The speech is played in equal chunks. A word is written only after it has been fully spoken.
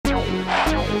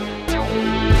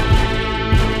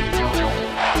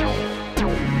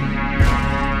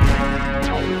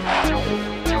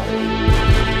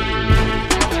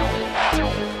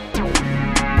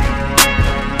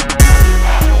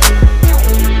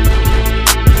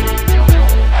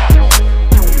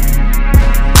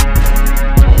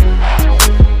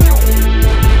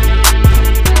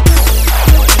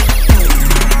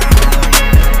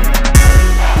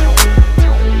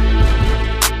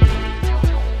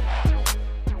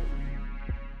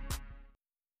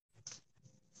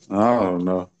I don't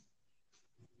know.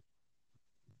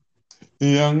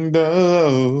 Young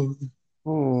dog.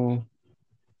 Hmm.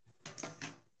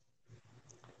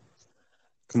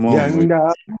 Come on, Young Lee.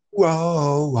 dog.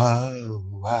 Whoa, whoa,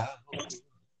 whoa.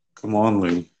 Come on,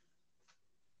 Lee.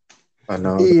 I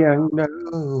know. Young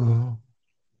dog.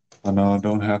 I know. I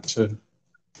don't have to,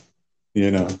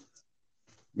 you know,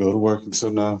 go to work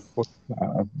until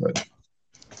 9:45. But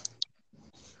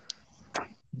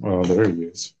well, there he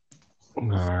is. All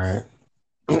right.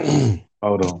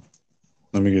 Hold on.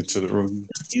 Let me get to the room.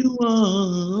 You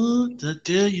want, I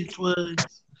tell you twice.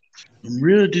 I'm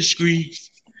real discreet,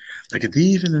 like a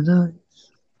thief in the night.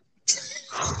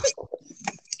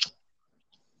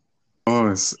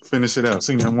 Oh, finish it out.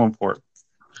 Sing that one part.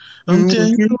 I'm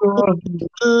telling you what,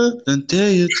 I tell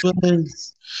you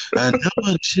twice. I know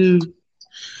how to shoot,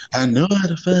 I know how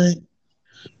to fight.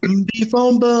 Beef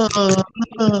on bar.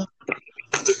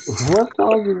 What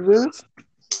song is this?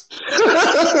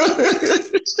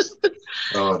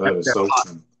 Oh, that is so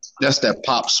funny. That's that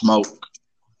Pop Smoke.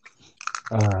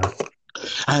 Uh,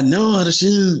 I know how to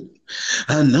shoot,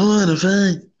 I know how to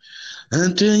fight.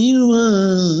 I tell you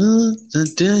once, I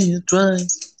tell you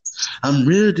twice. I'm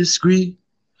real discreet,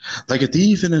 like a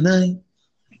thief in the night.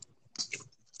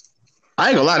 I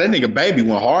ain't gonna lie, that nigga Baby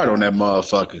went hard on that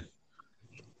motherfucker.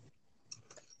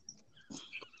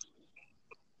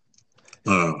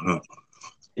 Uh-huh.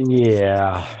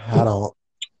 yeah, I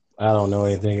don't know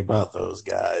anything about those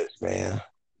guys, man.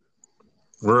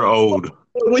 We're old.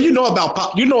 Well, you know about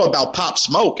Pop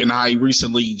Smoke and how he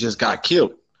recently just got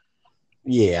killed.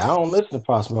 Yeah, I don't listen to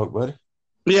Pop Smoke, buddy.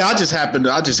 Yeah, I just happened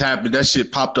that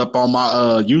shit popped up on my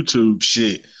YouTube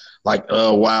shit like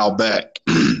a while back.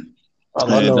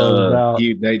 All I And know is about.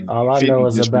 they All I 50 know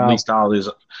is just about. released all his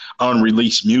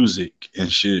unreleased music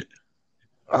and shit.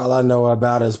 All I know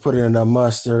about is putting the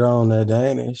mustard on the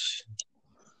Danish.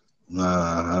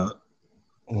 Uh,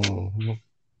 Mm-hmm.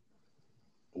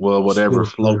 well, Super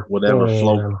fan.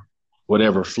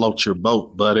 whatever floats your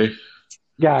boat, buddy.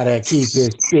 Gotta keep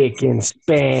it spick and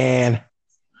span.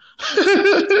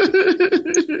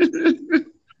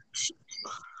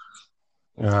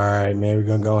 All right, man. We're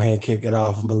gonna go ahead and kick it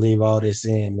off and believe all this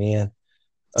in, man.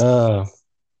 How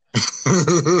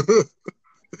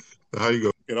you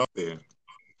gonna get up there?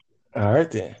 All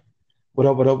right then. What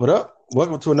up, what up, what up?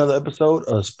 Welcome to another episode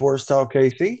of Sports Talk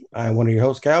KC. I am one of your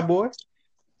hosts, Calboi.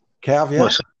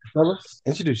 Caveat, fellas,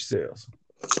 introduce yourselves.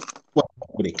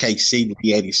 With a KC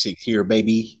LEE86 here,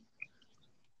 baby.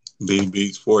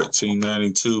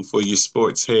 DEBEATS1492 for your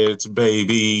sports heads,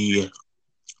 baby.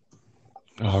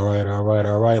 All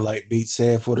right. Like Beat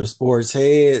said, for the sports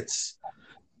heads,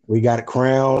 we got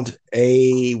crowned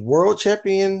a World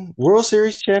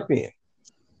Series champion,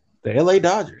 the LA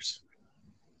Dodgers.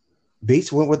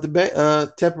 Beats went with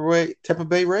the Tampa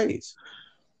Bay Rays,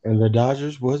 and the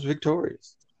Dodgers was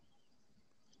victorious.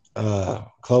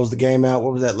 Closed the game out.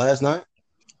 What was that, last night?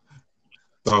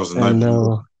 That was the night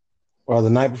before. Or the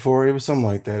night before. It was something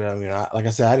like that. I mean, like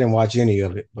I said, I didn't watch any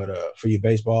of it, but for you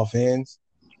baseball fans,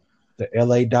 the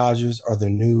LA Dodgers are the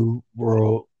new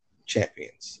world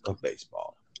champions of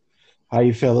baseball. How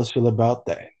you fellas feel about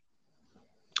that?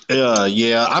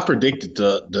 Yeah, I predicted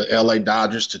the LA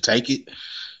Dodgers to take it,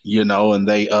 and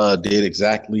they did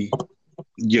exactly,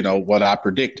 what I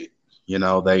predicted.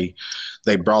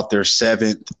 They brought their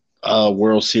seventh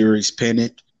World Series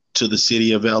pennant to the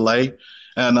city of LA.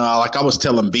 And like I was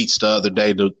telling Beats the other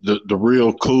day, the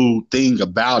real cool thing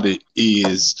about it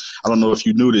is, I don't know if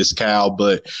you knew this, Cal,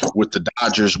 but with the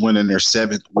Dodgers winning their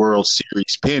seventh World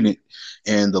Series pennant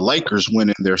and the Lakers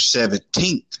winning their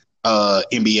 17th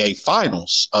NBA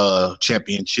Finals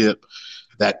championship,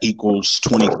 that equals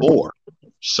 24.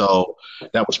 So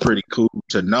that was pretty cool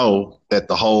to know that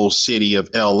the whole city of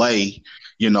LA,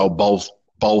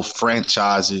 both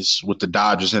franchises with the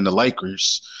Dodgers and the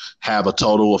Lakers have a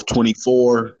total of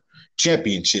 24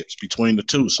 championships between the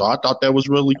two. So I thought that was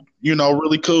really,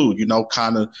 really cool,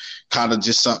 kind of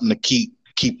just something to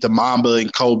keep the Mamba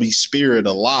and Kobe spirit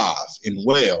alive and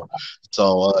well.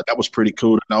 So that was pretty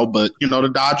cool to know. But, the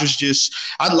Dodgers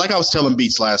like I was telling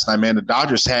Beats last night, man, the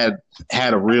Dodgers had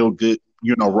a real good,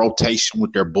 rotation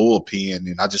with their bullpen.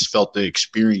 And I just felt the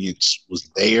experience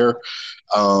was there.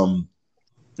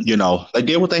 They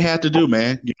did what they had to do,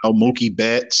 man. Mookie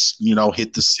Betts,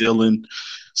 hit the ceiling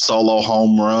solo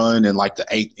home run in like the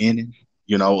 8th inning,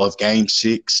 of game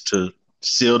 6 to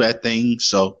seal that thing.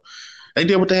 So they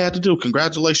did what they had to do.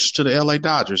 Congratulations to the LA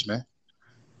Dodgers, man.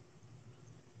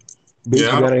 Beat, you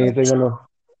got anything on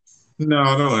No,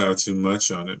 I don't have too much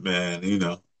on it, man.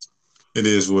 It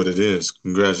is what it is.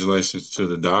 Congratulations to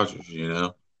the Dodgers,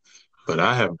 but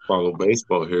I haven't followed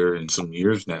baseball here in some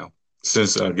years now.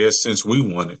 Since we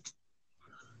won it.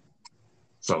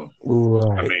 So I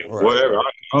Right, mean, right, whatever.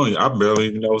 right. I barely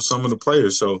even know some of the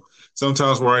players. So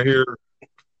sometimes when I hear,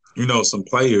 some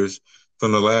players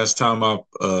from the last time I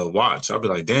watched, I'll be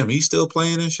like, damn, he's still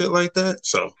playing and shit like that.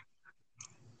 So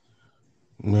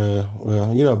Yeah,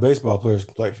 well, baseball players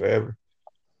can play forever.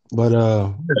 But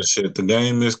yeah, shit, the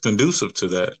game is conducive to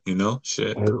that,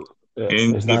 shit.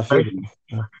 And it's get not paid. physical.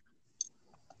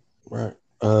 Right.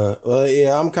 Well,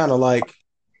 yeah, I'm kind of like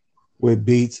with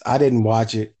Beats. I didn't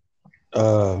watch it.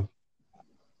 I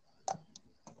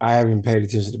haven't paid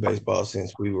attention to baseball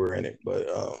since we were in it, but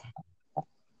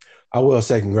I will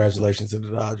say congratulations to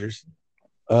the Dodgers.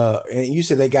 And you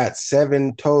said they got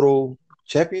 7 total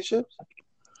championships?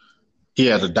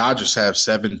 Yeah, the Dodgers have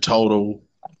 7 total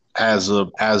as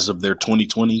of their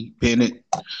 2020 pennant.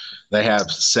 They have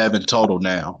 7 total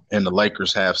now, and the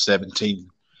Lakers have 17.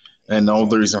 And the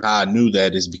only reason how I knew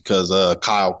that is because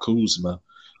Kyle Kuzma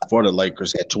for the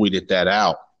Lakers had tweeted that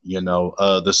out,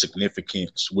 the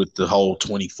significance with the whole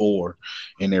 24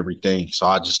 and everything. So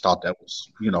I just thought that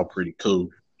was, pretty cool.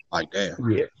 Like, damn.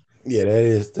 Yeah. Yeah,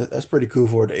 that's pretty cool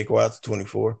for it to equal out to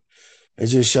 24. It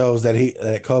just shows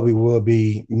that Kobe will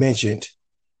be mentioned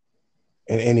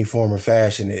in any form or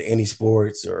fashion in any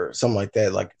sports or something like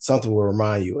that. Like something will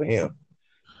remind you of him.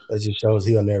 That just shows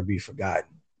he'll never be forgotten.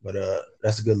 But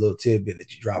that's a good little tidbit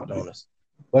that you dropped on us.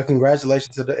 But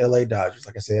congratulations to the LA Dodgers.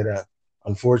 Like I said,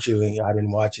 unfortunately, I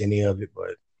didn't watch any of it,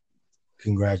 but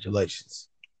congratulations.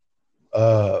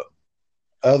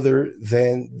 Other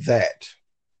than that,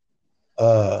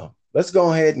 let's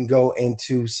go ahead and go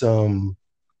into some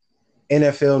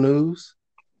NFL news.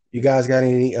 You guys got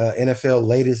any NFL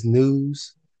latest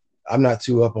news? I'm not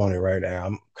too up on it right now.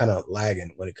 I'm kind of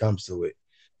lagging when it comes to it,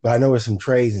 but I know there's some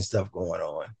trades and stuff going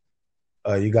on.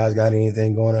 You guys got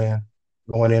anything going in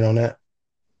on that?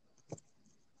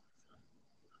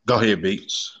 Go ahead,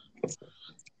 Beats.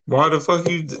 Why the fuck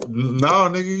you? No,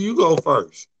 nigga, you go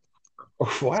first.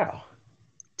 Oh, wow.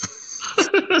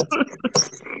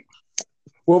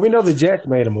 Well, we know the Jets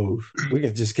made a move. We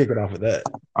can just kick it off with that.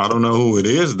 I don't know who it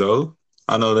is though.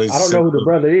 I know they. I don't know who the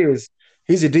brother is.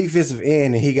 He's a defensive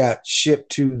end, and he got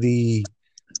shipped to the,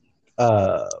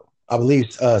 I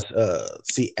believe,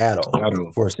 Seattle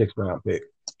for a 6th-round pick.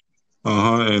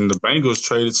 And the Bengals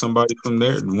traded somebody from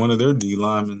one of their D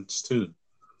linemen too.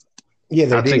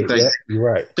 Yeah, they did. You're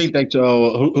right. I think they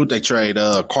who they trade?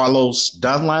 Carlos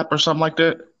Dunlap or something like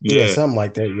that. Yeah, something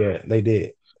like that. Yeah, they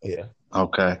did. Yeah.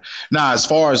 Okay. Now, as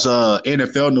far as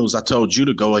NFL news, I told you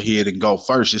to go ahead and go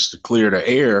first just to clear the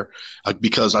air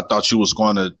because I thought you was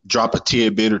going to drop a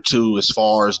tidbit or two as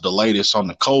far as the latest on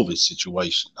the COVID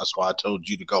situation. That's why I told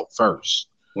you to go first.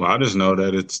 Well, I just know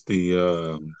that it's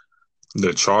the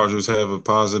Chargers have a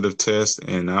positive test,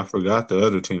 and I forgot the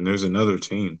other team. There's another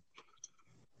team.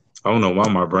 I don't know why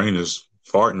my brain is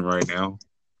farting right now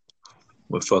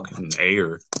with fucking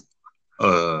air.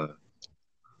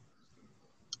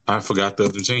 I forgot the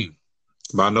other team.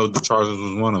 But I know the Chargers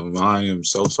was one of them. I am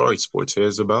so sorry, sports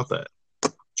heads, about that.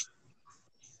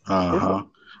 Uh-huh.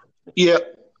 Yeah.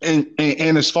 And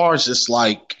as far as just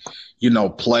like,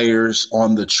 players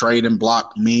on the trading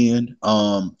block men,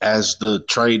 as the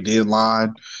trade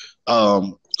deadline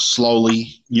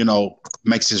slowly,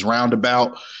 makes his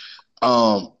roundabout,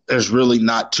 there's really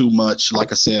not too much.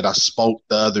 Like I said, I spoke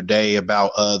the other day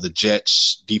about the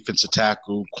Jets defensive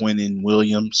tackle Quinnen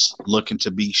Williams looking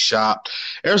to be shopped.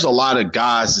 There's a lot of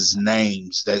guys'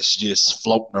 names that's just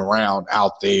floating around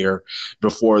out there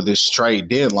before this trade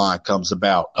deadline comes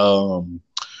about.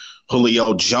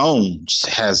 Julio Jones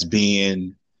has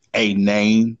been a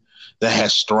name that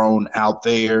has been thrown out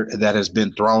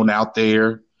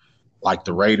there. Like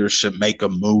the Raiders should make a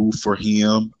move for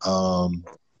him.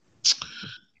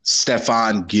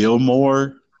 Stephon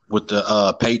Gilmore with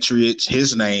the Patriots,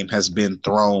 his name has been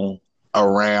thrown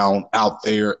around out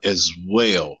there as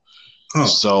well. Huh.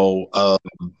 So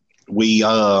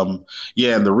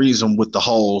and the reason with the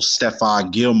whole Stephon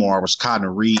Gilmore, I was kind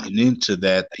of reading into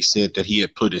that. They said that he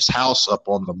had put his house up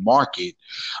on the market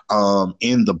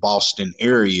in the Boston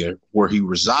area where he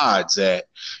resides at,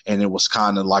 and it was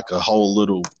kind of like a whole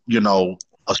little,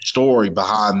 a story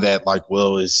behind that, like,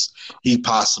 well, is he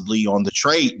possibly on the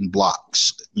trading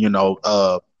blocks,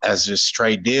 as this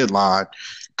trade deadline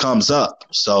comes up.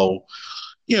 So,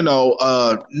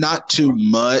 not too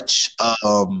much.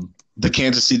 The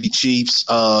Kansas City Chiefs,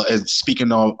 and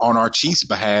speaking on our Chiefs'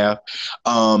 behalf,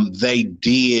 they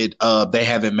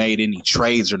haven't made any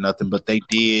trades or nothing, but they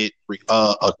did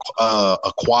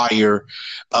acquire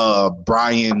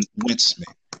Brian Winston.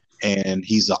 and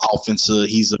he's a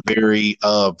very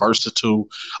versatile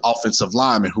offensive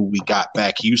lineman who we got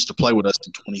back. He used to play with us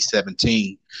in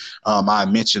 2017. I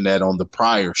mentioned that on the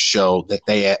prior show that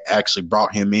they actually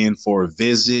brought him in for a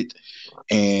visit,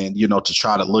 and to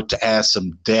try to look to add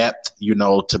some depth,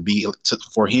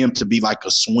 for him to be like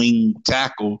a swing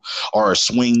tackle or a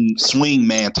swing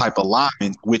man type of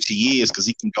lineman, which he is, because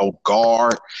he can go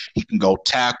guard, he can go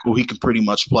tackle, he can pretty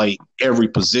much play every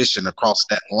position across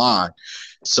that line.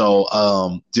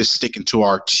 So just sticking to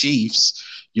our Chiefs,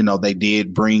 they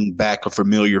did bring back a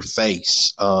familiar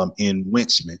face in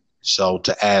Wintzman, so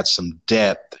to add some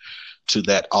depth to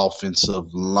that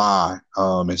offensive line.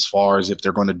 As far as if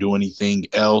they're going to do anything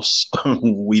else,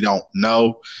 we don't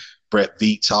know. Brett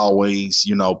Veach always,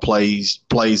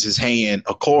 plays his hand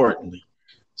accordingly.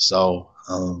 So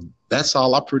that's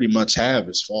all I pretty much have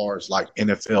as far as like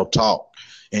NFL talk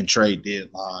and trade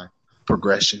deadline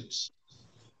progressions.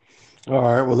 All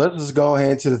right, well, let's just go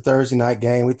ahead to the Thursday night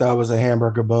game. We thought it was a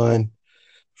hamburger bun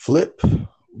flip,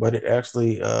 but it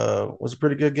actually was a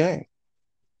pretty good game.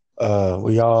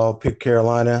 We all picked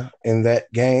Carolina in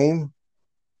that game,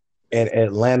 and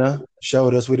Atlanta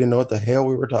showed us we didn't know what the hell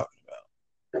we were talking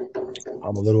about.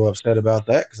 I'm a little upset about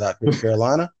that because I picked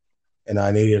Carolina, and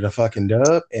I needed a fucking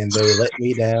dub, and they let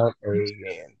me down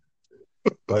again.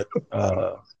 But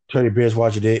Teddy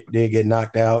Bridgewater did get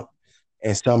knocked out,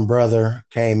 and some brother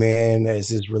came in as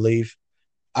his relief.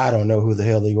 I don't know who the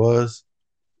hell he was.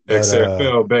 But,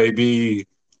 XFL, baby.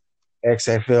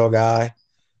 XFL guy.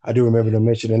 I do remember them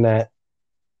mentioning that.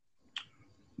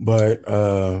 But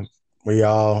we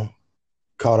all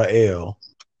caught a L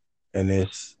in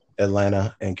this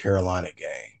Atlanta and Carolina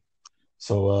game.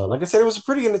 So, like I said, it was a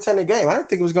pretty entertaining game. I didn't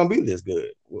think it was going to be this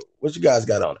good. What you guys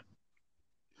got on it?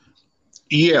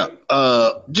 Yeah.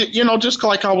 Just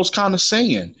like I was kind of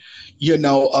saying,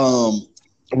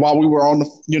 while we were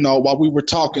while we were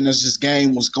talking as this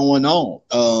game was going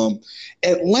on,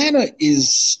 Atlanta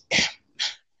is –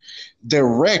 their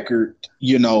record,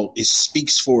 it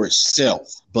speaks for itself.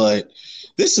 But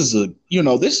this is a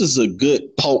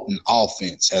good potent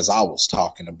offense, as I was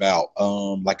talking about.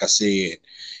 Like I said,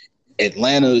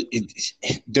 Atlanta,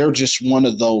 they're just one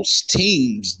of those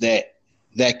teams that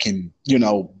can,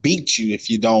 beat you if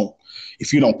you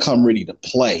don't come ready to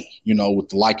play, with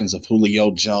the likings of Julio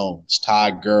Jones,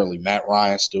 Ty Gurley, Matt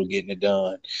Ryan still getting it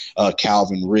done,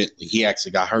 Calvin Ridley. He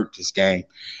actually got hurt this game.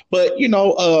 But,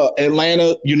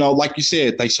 Atlanta, like you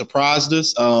said, they surprised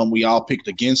us. We all picked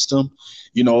against them.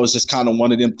 It's just kind of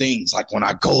one of them things. Like when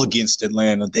I go against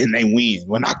Atlanta, then they win.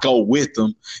 When I go with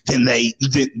them, then they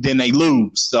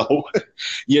lose. So,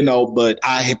 but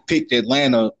I had picked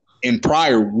Atlanta in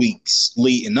prior weeks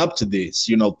leading up to this,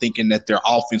 thinking that their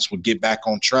offense would get back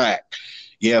on track.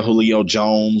 Yeah, Julio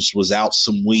Jones was out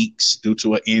some weeks due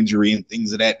to an injury and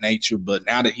things of that nature. But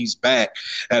now that he's back,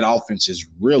 that offense is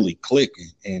really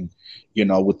clicking. And,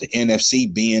 with the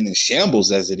NFC being in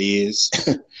shambles as it is,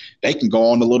 they can go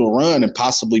on a little run and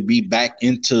possibly be back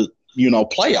into,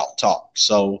 playoff talk.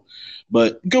 So,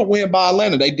 but good win by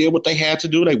Atlanta. They did what they had to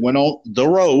do. They went on the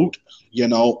road,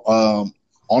 on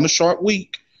a short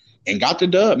week, and got the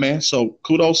dub, man. So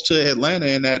kudos to Atlanta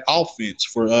and that offense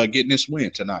for getting this win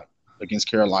tonight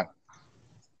against Carolina.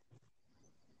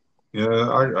 Yeah,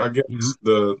 I guess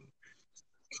the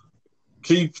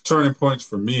key turning points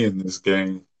for me in this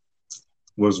game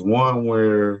was one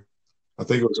where I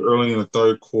think it was early in the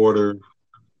third quarter,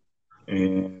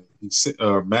 and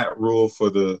Matt Rule, for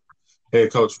the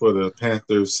head coach for the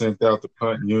Panthers, sent out the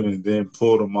punt unit and then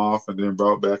pulled them off and then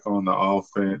brought back on the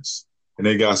offense. And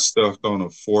they got stuffed on a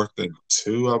 4th and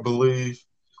 2, I believe.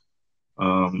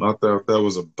 I thought that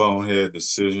was a bonehead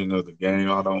decision of the game.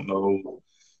 I don't know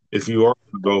if you are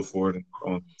going to go for it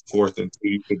on 4th and 2.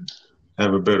 You could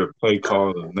have a better play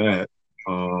call than that.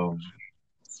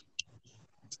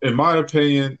 In my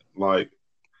opinion, like,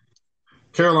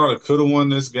 Carolina could have won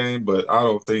this game, but I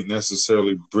don't think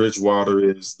necessarily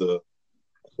Bridgewater is the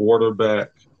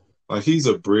quarterback. Like, he's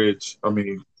a bridge. I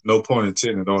mean, no point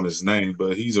intended on his name,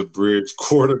 but he's a bridge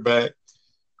quarterback.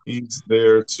 He's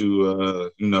there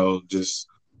to, just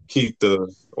keep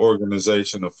the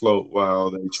organization afloat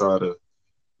while they try to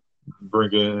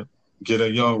get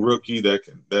a young rookie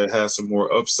that has some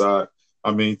more upside.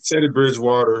 I mean, Teddy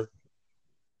Bridgewater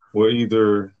will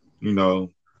either,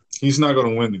 he's not going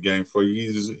to win the game for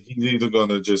you. He's either going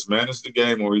to just manage the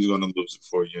game or he's going to lose it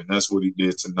for you, and that's what he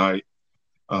did tonight.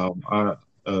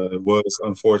 It was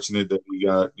unfortunate that we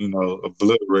got,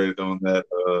 obliterated on that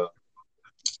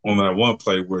one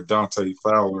play where Dante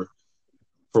Fowler,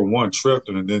 for one, tripped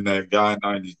him, and then that guy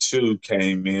 92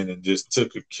 came in and just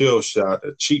took a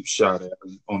cheap shot at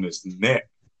him on his neck.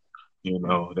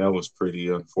 That was pretty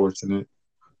unfortunate.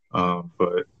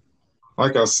 But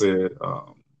like I said,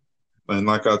 and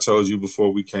like I told you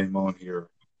before we came on here,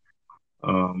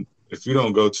 if you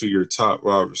don't go to your top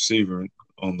wide receiver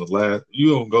on the last, you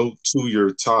don't go to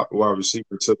your top wide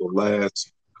receiver to the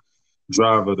last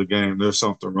drive of the game. There's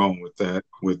something wrong with that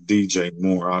with DJ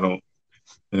Moore. And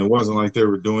it wasn't like they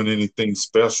were doing anything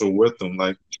special with him,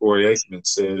 like Troy Aikman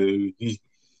said. It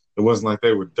wasn't like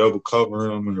they were double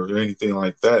covering him or anything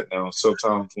like that. Now,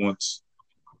 sometimes once,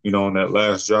 on that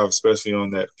last drive, especially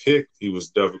on that pick, he was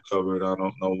double covered. I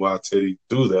don't know why Teddy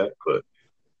threw that, but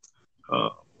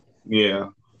yeah.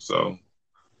 So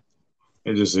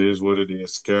it just is what it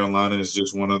is. Carolina is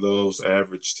just one of those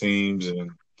average teams,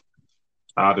 and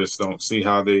I just don't see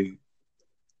how they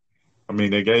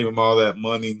gave him all that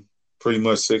money, pretty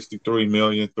much $63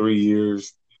 million, 3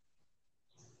 years.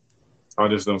 I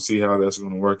just don't see how that's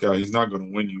going to work out. He's not going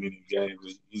to win you any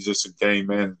games. He's just a game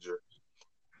manager.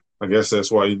 I guess that's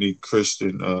why you need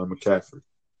Christian McCaffrey.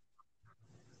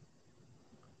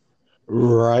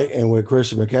 Right, and with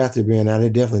Christian McCaffrey being out,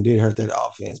 it definitely did hurt that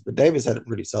offense. But Davis had a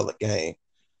pretty solid game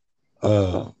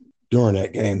during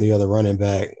that game, the other running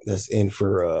back that's in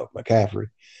for McCaffrey.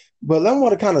 But I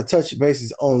want to kind of touch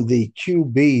bases on the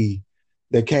QB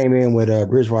that came in when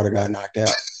Bridgewater got knocked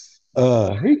out.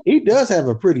 He does have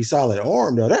a pretty solid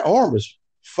arm, though. That arm was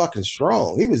fucking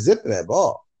strong. He was zipping that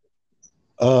ball.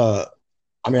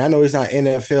 I know he's not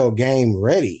NFL game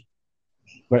ready,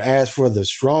 but as for the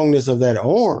strongness of that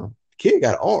arm, the kid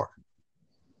got an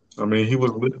arm. He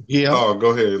was – yeah. Oh, go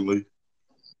ahead, Lee.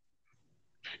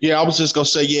 Yeah, I was just gonna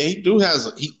say, yeah,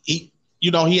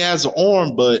 he has an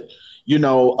arm, but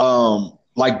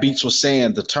like Beats was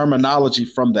saying, the terminology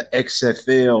from the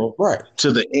XFL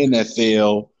to the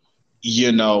NFL,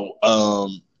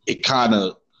 it kind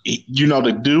of,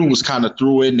 the dude was kind of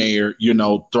threw in there,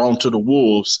 thrown to the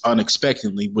wolves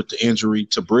unexpectedly with the injury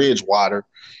to Bridgewater,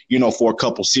 for a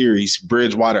couple series.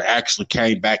 Bridgewater actually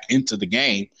came back into the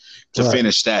game to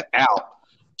finish that out.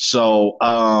 So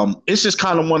it's just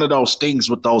kind of one of those things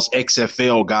with those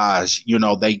XFL guys,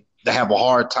 they have a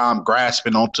hard time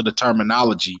grasping onto the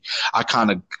terminology. I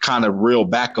kind of reel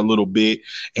back a little bit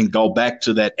and go back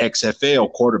to that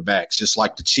XFL quarterbacks, just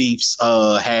like the Chiefs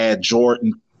had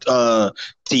Jordan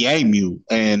Tiamu,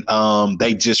 and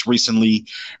they just recently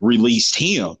released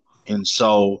him. And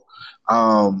so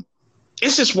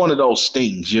it's just one of those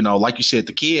things, like you said,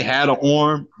 the kid had an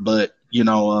arm, but,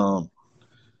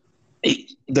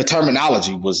 the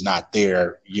terminology was not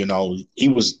there. He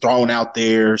was thrown out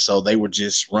there, so they were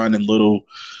just running little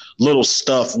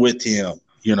stuff with him,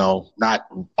 not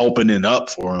opening up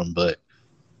for him, but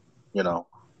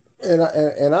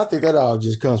And I think that all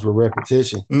just comes with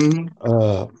repetition.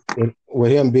 Mm-hmm.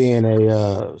 With him being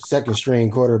a second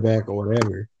string quarterback or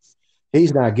whatever,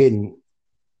 he's not getting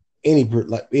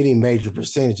any major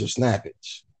percentage of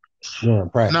snappage during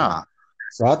practice. Nah.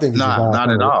 So I think not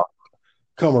at all.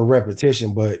 Come a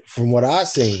repetition, but from what I've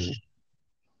seen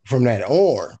from that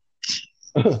arm,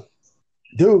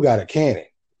 dude got a cannon.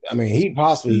 He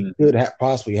possibly could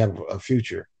possibly have a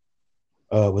future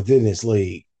within this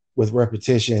league with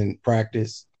repetition,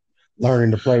 practice, learning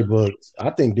the playbooks.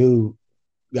 I think dude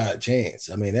got a chance.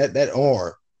 That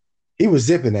arm, he was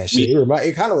zipping that shit.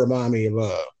 It kind of reminded me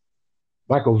of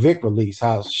Michael Vick release,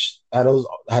 how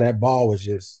that ball was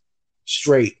just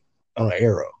straight on an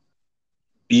arrow.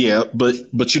 Yeah, but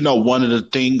one of the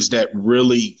things that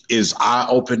really is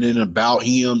eye-opening about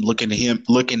him,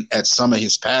 looking at some of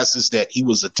his passes that he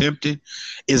was attempting,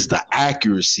 is the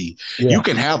accuracy. Yeah. You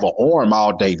can have an arm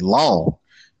all day long,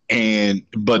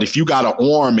 but if you got an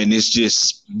arm and it's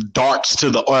just darts to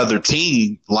the other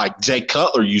team like Jay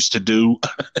Cutler used to do,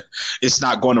 it's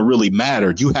not going to really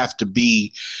matter. You have to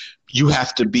be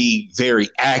very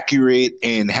accurate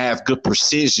and have good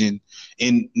precision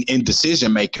in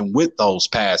decision making with those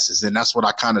passes. And that's what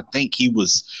I kind of think he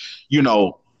was,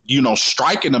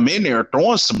 striking them in there,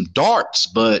 throwing some darts,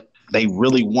 but they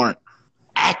really weren't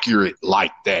accurate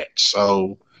like that.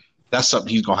 So that's something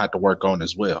he's gonna have to work on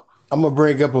as well. I'm gonna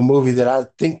bring up a movie that I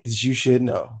think that you should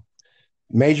know.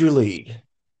 Major League.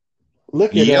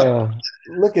 Look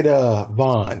at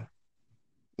Vaughn.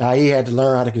 Now he had to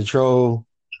learn how to control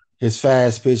his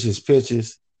fast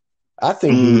pitches. I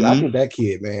think that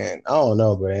kid, man, I don't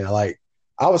know, man.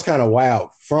 I was kind of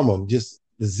wild from him, just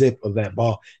the zip of that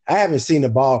ball. I haven't seen the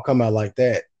ball come out like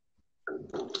that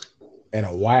in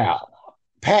a while.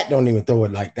 Pat don't even throw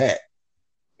it like that.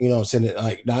 You know what I'm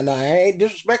saying? No, I ain't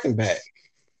disrespecting Pat.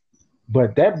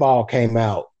 But that ball came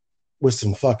out with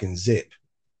some fucking zip.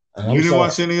 You didn't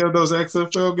watch any of those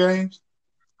XFL games?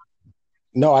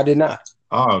 No, I did not.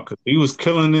 Oh, 'cause he was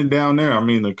killing it down there. I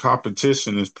mean, the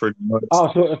competition is pretty much.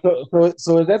 Oh,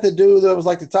 so is that the dude that was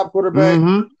like the top quarterback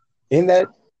Mm-hmm. in that?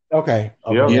 Okay,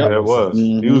 okay, Yep, yeah, that Yep. that makes sense. was.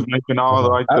 He was Mm-hmm. making all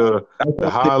Okay, like the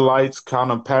highlights,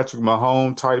 kind of Patrick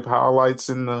Mahomes type highlights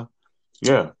in the.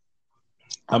 Yeah,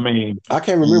 I mean, I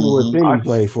can't remember what Mm-hmm. team I he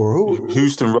played for.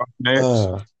 Houston Roughnecks.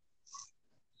 Uh,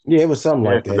 yeah, it was something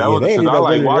Yeah, like because that. Yeah, they because ended I up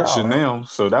like winning it watching all. Huh? them,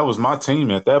 so that was my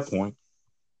team at that point.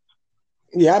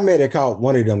 Yeah, I made it call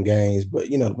one of them games, but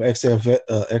the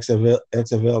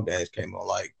XFL games came on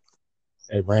like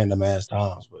at random ass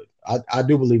times. But I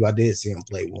do believe I did see him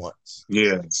play once.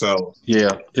 Yeah, so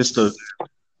Yeah. It's the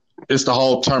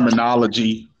whole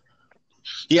terminology.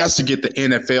 He has to get the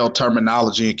NFL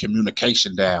terminology and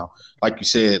communication down. Like you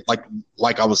said,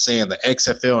 like I was saying, the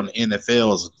XFL and the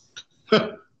NFL is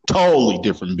totally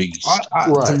different beast. to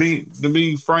Right.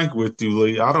 be frank with you,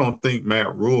 Lee, I don't think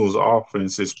Matt Rule's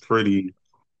offense is pretty.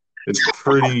 It's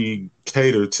pretty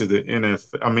catered to the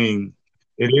NFL. I mean,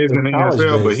 it is It's in the college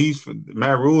NFL, but based.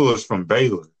 Matt Rule is from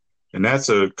Baylor, and that's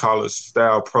a college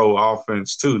style pro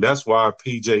offense too. That's why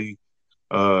PJ,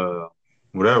 uh,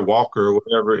 whatever Walker or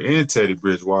whatever, and Teddy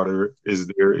Bridgewater is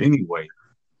there anyway.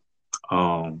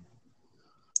 Um,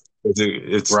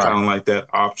 it's kind Right. of like that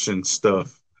option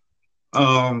stuff.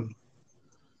 Um,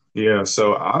 yeah,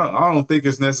 so I don't think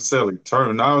it's necessarily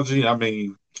terminology. I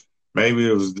mean, maybe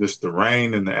it was just the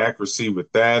rain and the accuracy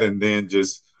with that, and then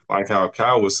just like how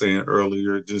Kyle was saying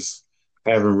earlier, just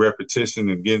having repetition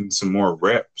and getting some more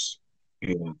reps.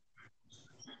 You know.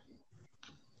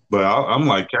 But I'm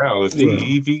like Kyle, Yeah.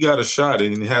 if he got a shot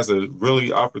and he has a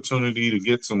really opportunity to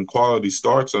get some quality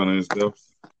starts on his belt,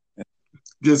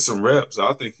 get some reps,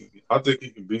 I think he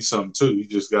can be something too. He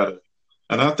just gotta,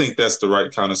 and I think that's the right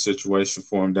kind of situation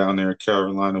for him down there in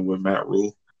Carolina with Matt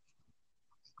Rule.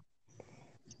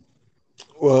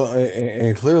 Well,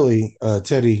 and clearly,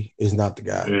 Teddy is not the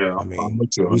guy. Yeah, I I'm mean,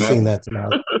 with you on we've seen that.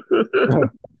 that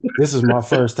tonight. This is my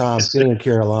first time seeing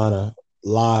Carolina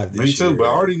live Me this too, year, but I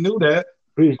and already knew that.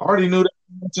 I already knew that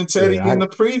mentioned Teddy yeah, in the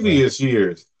previous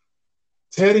years.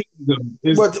 Teddy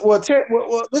is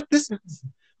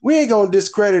we ain't gonna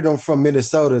discredit him from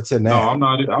Minnesota to no, now. I'm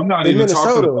not In even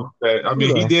talking Minnesota, about that. I you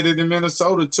mean, he know, did it in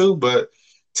Minnesota too, but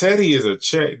Teddy is a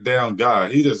check down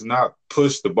guy. He does not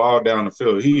push the ball down the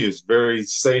field. He is very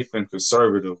safe and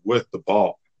conservative with the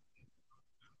ball.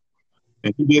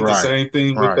 And he did the Right. same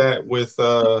thing with Right. that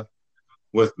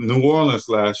with New Orleans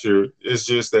last year. It's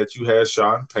just that you had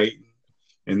Sean Payton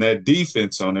and that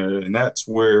defense on there, and that's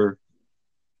where.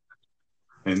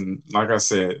 And like I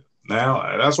said,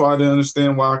 now that's why I didn't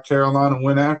understand why Carolina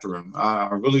went after him. I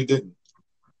really didn't.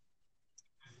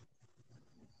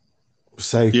 Yeah.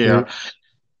 safety.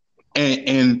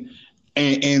 And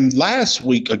and last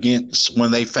week against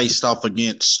when they faced off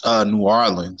against New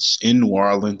Orleans in New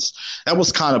Orleans, that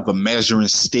was kind of a measuring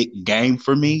stick game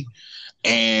for me.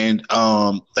 And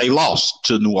they lost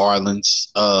to New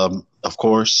Orleans, of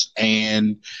course.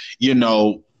 And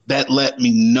that let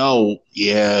me know,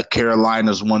 yeah,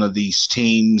 Carolina's one of these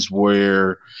teams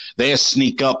where they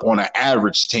sneak up on an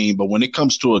average team, but when it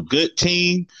comes to a good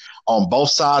team on both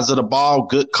sides of the ball,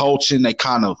 good coaching, they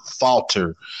kind of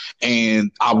falter.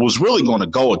 And I was really going to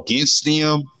go against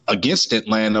them, against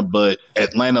Atlanta, but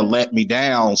Atlanta let me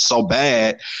down so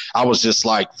bad. I was just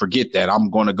like, forget that. I'm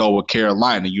going to go with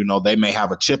Carolina. They may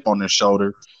have a chip on their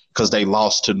shoulder because they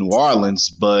lost to New Orleans,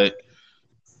 but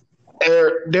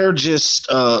they're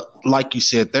just like you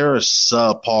said, they're a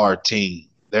subpar team.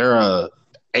 They're a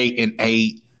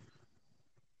 8-8,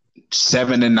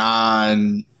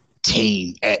 7-9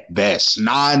 team at best.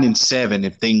 9-7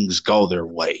 if things go their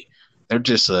way. They're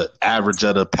just a average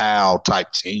of the pal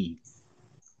type team.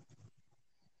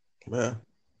 Yeah.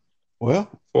 Well,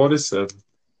 47.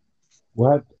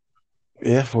 what?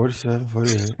 Yeah, 47,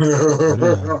 48,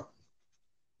 49.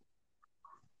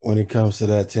 When it comes to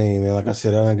that team, and like I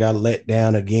said, I got let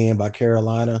down again by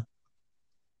Carolina.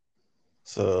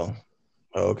 So,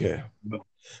 okay. But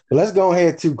let's go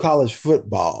ahead to college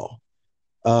football.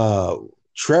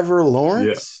 Trevor Yeah.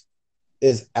 Lawrence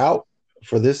is out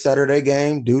for this Saturday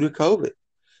game due to COVID.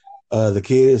 The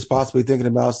kid is possibly thinking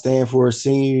about staying for his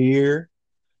senior year,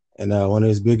 and one of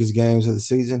his biggest games of the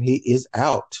season. He is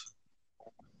out.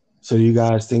 So, do you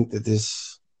guys think that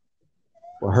this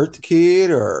will hurt the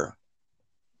kid, or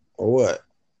what?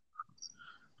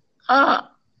 Uh,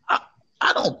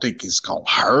 I don't think it's gonna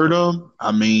hurt him.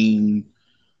 I mean,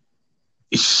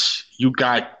 you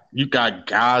got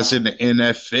guys in the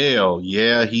NFL.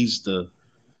 Yeah, he's the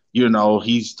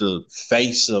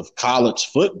face of college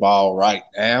football right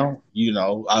now.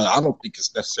 I don't think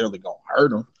it's necessarily gonna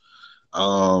hurt him.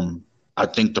 I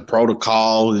think the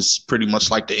protocol is pretty much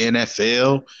like the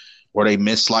NFL, where they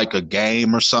miss like a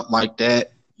game or something like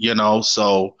that,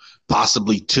 so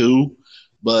possibly two.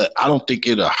 But I don't think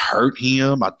it'll hurt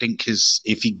him. I think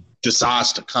if he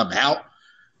decides to come out,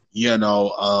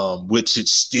 which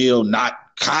is still not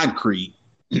concrete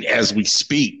as we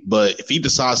speak. But if he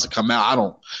decides to come out, I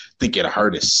don't think it'll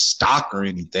hurt his stock or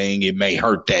anything. It may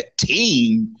hurt that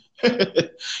team,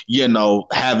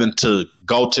 having to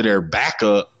go to their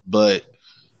backup. But,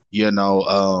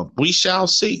 we shall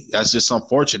see. That's just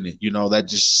unfortunate. That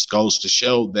just goes to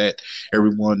show that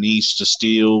everyone needs to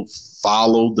still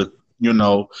follow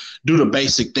do the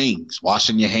basic things,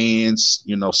 washing your hands,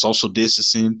 social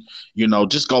distancing,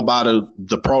 just go by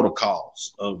the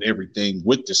protocols of everything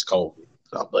with this COVID.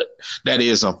 But that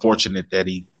is unfortunate that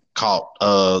he caught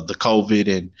the COVID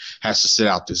and has to sit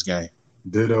out this game.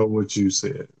 Ditto what you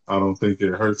said. I don't think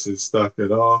it hurts his stock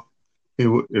at all.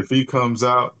 If he comes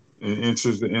out and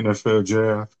enters the NFL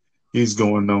draft, he's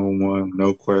going number one,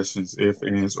 no questions, ifs,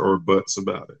 ands, or buts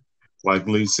about it. Like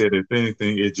Lee said, if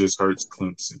anything, it just hurts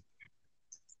Clemson.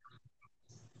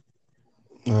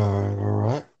 All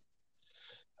right.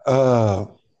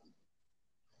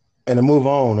 And to move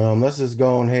on, let's just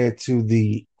go ahead to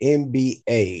the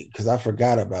NBA, because I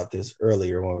forgot about this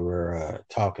earlier when we were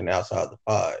talking outside the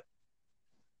pod,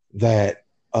 that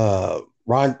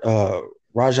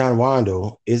Rajon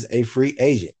Rondo is a free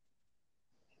agent.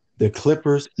 The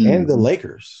Clippers and the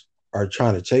Lakers are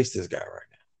trying to chase this guy right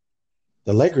now.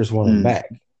 The Lakers want him back,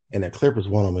 and the Clippers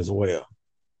want him as well.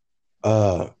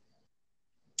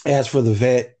 As for the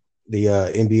vet, the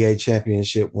NBA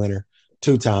championship winner,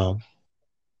 two-time,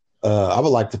 I would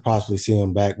like to possibly see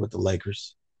him back with the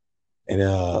Lakers. And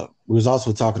we was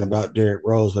also talking about Derrick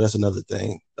Rose, but that's another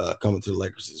thing coming to the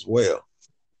Lakers as well.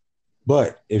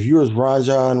 But if you was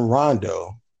Rajon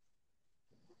Rondo,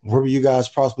 where would you guys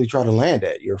possibly try to land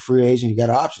at? You're a free agent, you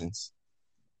got options.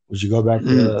 Would you go back to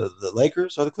the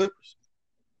Lakers or the Clippers?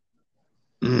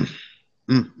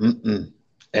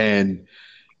 And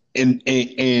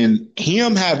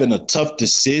him having a tough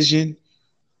decision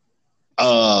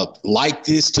like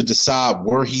this to decide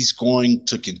where he's going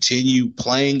to continue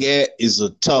playing at is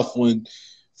a tough one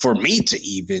for me to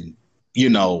even,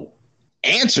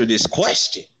 answer this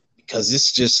question, because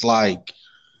it's just like,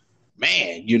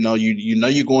 man,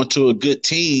 you're going to a good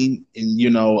team and,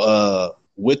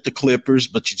 with the Clippers,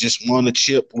 but you just want to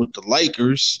chip with the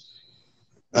Lakers.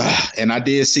 And I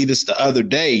did see this the other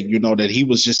day, that he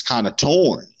was just kind of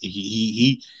torn.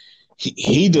 He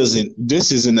doesn't,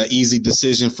 this isn't an easy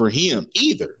decision for him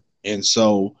either. And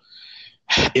so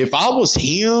if I was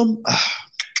him,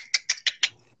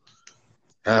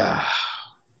 I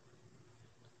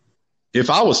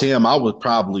would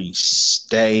probably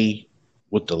stay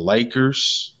with the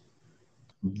Lakers.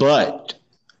 But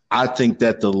I think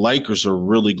that the Lakers are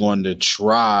really going to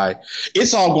try.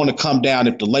 It's all going to come down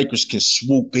if the Lakers can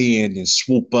swoop in and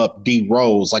swoop up D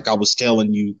Rose, like I was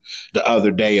telling you the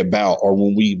other day about, or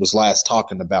when we was last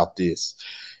talking about this.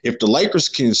 If the Lakers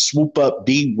can swoop up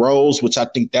D Rose, which I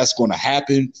think that's going to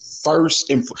happen first,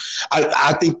 and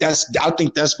I think that's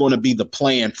going to be the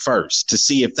plan first, to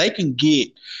see if they can get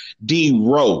D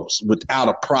Rose without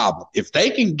a problem. If they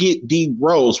can get D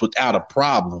Rose without a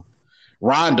problem,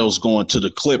 Rondo's going to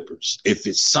the Clippers. If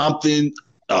it's something,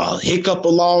 hiccup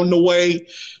along the way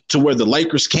to where the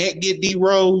Lakers can't get D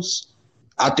Rose,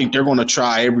 I think they're going to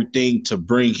try everything to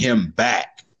bring him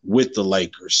back with the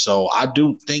Lakers. So I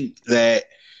do think that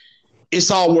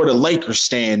it's all where the Lakers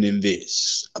stand in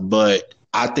this. But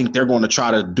I think they're going to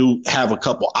try to have a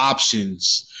couple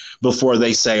options before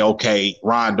they say, okay,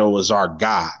 Rondo is our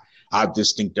guy. I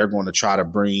just think they're going to try to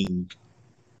bring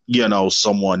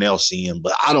someone else in.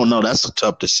 But I don't know. That's a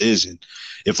tough decision.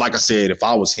 Like I said, if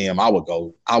I was him, I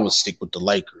would stick with the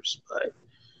Lakers. But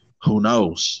who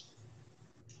knows?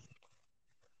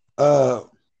 I'm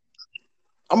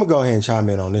going to go ahead and chime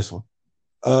in on this one.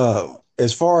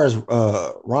 As far as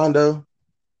Rondo,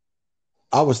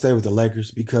 I would stay with the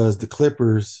Lakers because the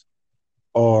Clippers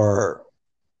are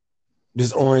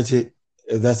disoriented,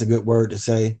 if that's a good word to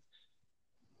say.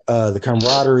 The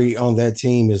camaraderie on that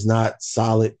team is not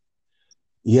solid.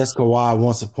 Yes, Kawhi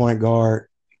wants a point guard,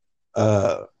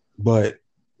 but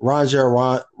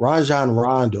Rajon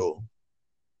Rondo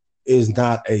is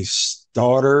not a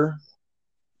starter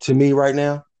to me right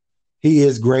now. He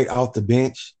is great off the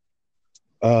bench,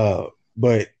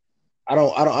 but I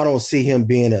don't see him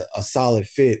being a solid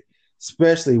fit,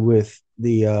 especially with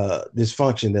the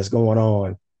dysfunction that's going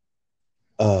on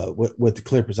with the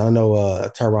Clippers. I know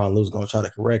Tyronn Lue's going to try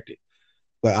to correct it,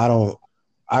 but I don't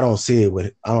see it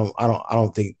with. I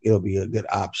don't think it'll be a good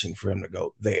option for him to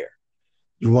go there.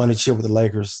 You want to chip with the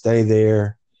Lakers, stay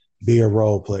there, be a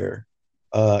role player.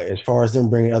 As far as them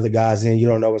bringing other guys in, you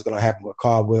don't know what's going to happen with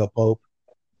Caldwell Pope.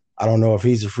 I don't know if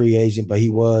he's a free agent, but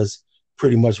he was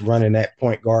pretty much running that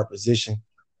point guard position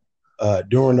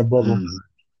during the bubble.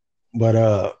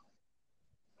 But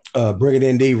bringing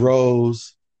in D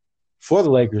Rose for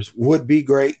the Lakers would be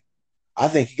great. I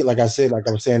think he could, like I was saying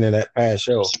in that past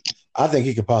show, I think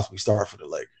he could possibly start for the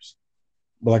Lakers.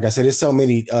 But like I said, there's so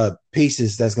many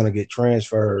pieces that's going to get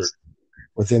transferred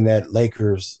within that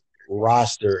Lakers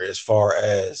roster as far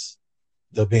as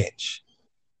the bench.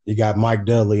 You got Mike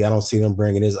Dudley. I don't see them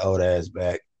bringing his old ass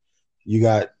back. You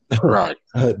got Right.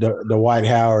 the Dwight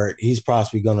Howard. He's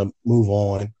possibly going to move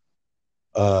on.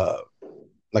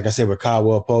 Like I said, with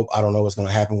Caldwell Pope, I don't know what's going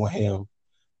to happen with him.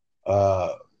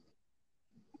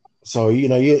 So,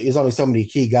 there's only so many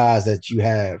key guys that you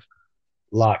have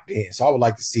locked in. So I would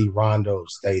like to see Rondo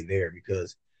stay there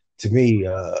because to me,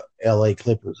 LA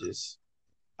Clippers is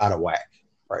out of whack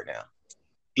right now.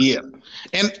 Yeah.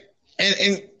 And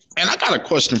I got a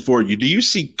question for you. Do you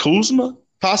see Kuzma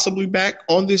possibly back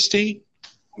on this team?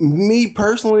 Me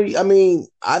personally, I mean,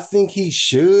 I think he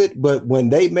should, but when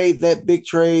they made that big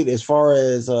trade as far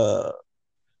as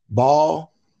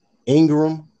Ball,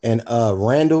 Ingram, and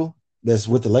Randall, that's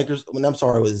with the Lakers. I'm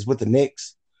sorry, it was with the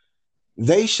Knicks.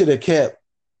 They should have kept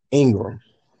Ingram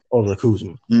over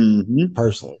Kuzma,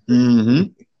 personally.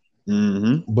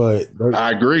 But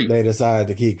I agree. They decided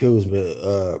to keep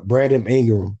Kuzma. Brandon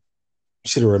Ingram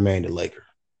should have remained a Laker,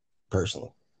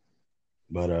 personally.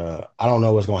 But I don't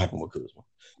know what's going to happen with Kuzma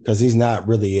because he's not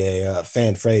really a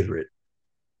fan favorite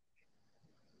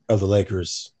of the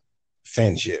Lakers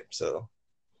fanship. So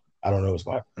I don't know what's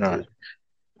going to happen. Right.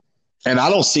 And I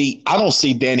don't see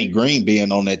Danny Green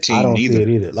being on that team. I don't see it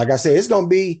either. Like I said, it's going to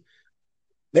be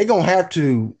they're going to have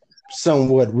to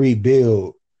somewhat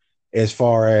rebuild as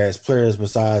far as players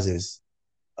besides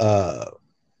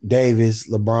Davis,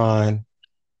 LeBron,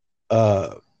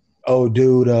 not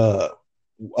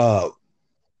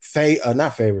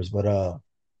Favors, but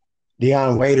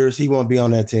Deion Waiters, he won't be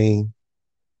on that team.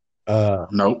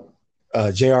 Nope.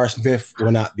 J.R. Smith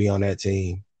will not be on that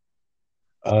team.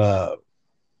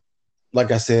 Like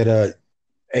I said,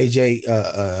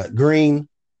 AJ Green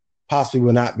possibly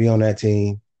will not be on that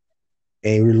team.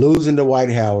 And we're losing to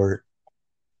Dwight Howard.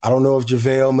 I don't know if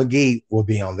JaVale McGee will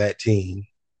be on that team.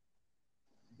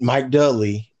 Mike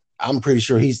Dudley, I'm pretty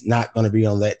sure he's not going to be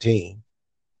on that team.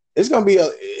 It's going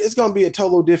to be a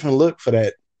total different look for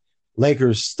that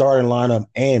Lakers starting lineup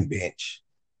and bench.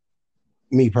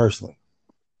 Me personally.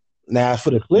 Now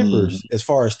for the Clippers, as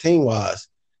far as team wise,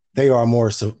 they are more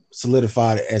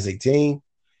solidified as a team,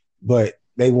 but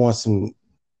they want some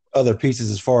other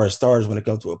pieces as far as starters when it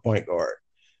comes to a point guard.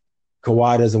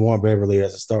 Kawhi doesn't want Beverly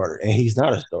as a starter, and he's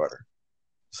not a starter.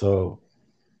 So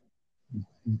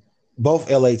both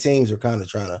LA teams are kind of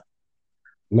trying to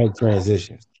make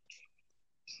transitions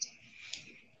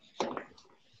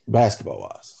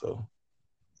basketball-wise. So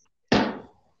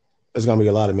there's going to be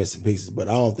a lot of missing pieces, but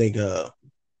I don't think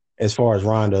as far as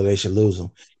Rondo, they should lose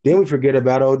him. Then we forget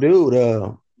about old dude.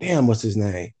 What's his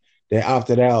name? They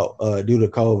opted out due to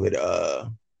COVID.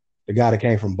 The guy that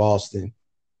came from Boston.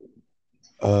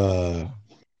 I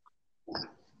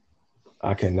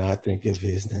cannot think of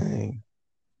his name.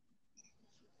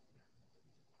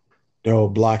 The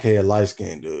old blockhead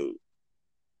light-skinned dude.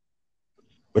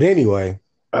 But anyway,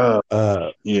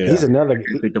 he's another.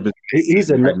 He's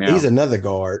another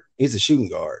guard. He's a shooting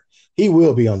guard. He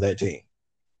will be on that team.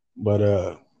 But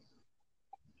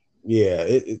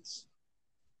it's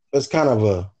kind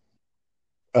of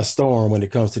a storm when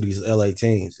it comes to these LA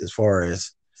teams as far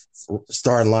as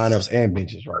starting lineups and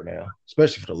benches right now,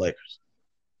 especially for the Lakers.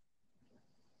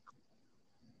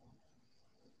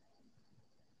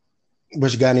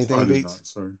 But you got anything, Beats? Not,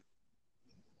 sir.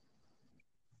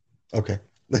 Okay.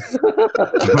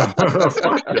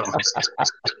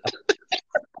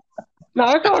 No,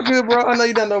 it's all good, bro. I know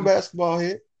you don't know basketball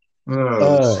here.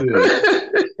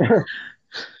 Shit.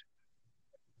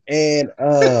 And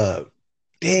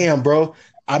damn, bro,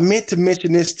 I meant to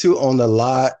mention this too on the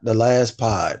last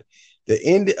pod. The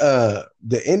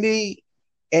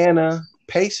Indiana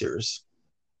Pacers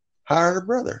hired a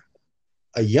brother,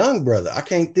 a young brother. I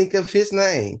can't think of his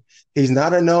name. He's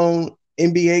not a known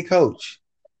NBA coach,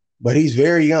 but he's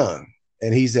very young,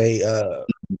 and he's the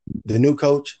new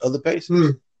coach of the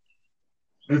Pacers.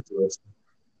 Interesting.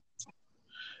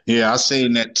 Yeah, I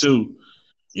seen that too.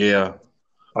 Yeah,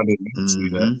 I didn't see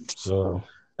that. So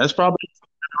that's probably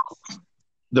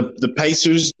the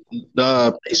Pacers.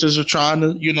 The Pacers are trying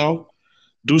to,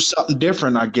 do something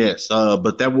different, I guess.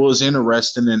 But that was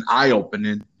interesting and eye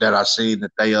opening that I seen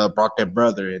that they brought their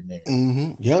brother in there.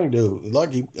 Mm-hmm. Young dude,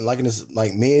 like in his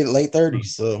like mid late 30s.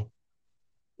 So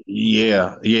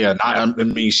Yeah, yeah. I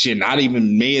mean, shit, not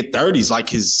even mid 30s, like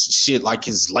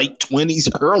his late 20s,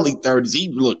 early 30s. He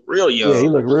looked real yeah, he young.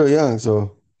 looked real young.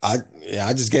 So I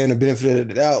just gave him the benefit of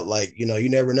the doubt. Like, you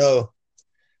never know.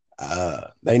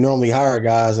 They normally hire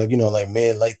guys like, like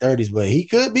mid late 30s, but he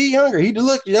could be younger. He did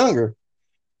look younger.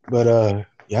 But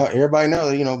yeah, everybody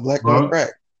knows, black don't Well,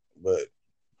 crack. But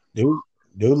dude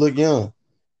look young.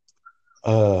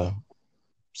 Uh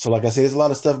so like I said, there's a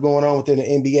lot of stuff going on within the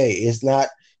NBA. It's not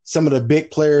some of the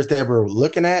big players that we're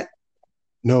looking at,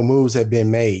 no moves have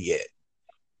been made yet.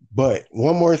 But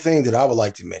one more thing that I would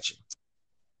like to mention,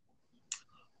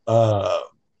 uh,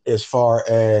 as far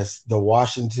as the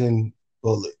Washington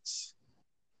Bullets,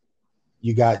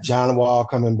 you got John Wall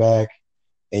coming back,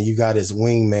 and you got his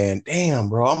wingman. Damn,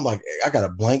 bro, I'm like, I got a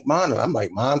blank mind. I'm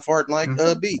like mind farting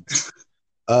like beats.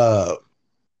 No,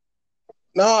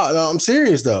 I'm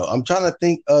serious though. I'm trying to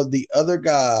think of the other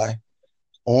guy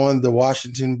on the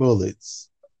Washington Bullets.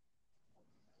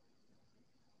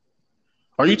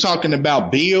 Are you talking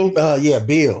about Bill? Yeah,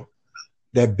 Bill.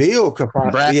 That Bill could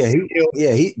Brad?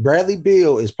 possibly, Bradley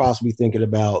Bill is possibly thinking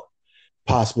about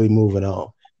possibly moving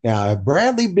on. Now,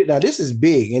 now this is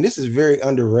big and this is very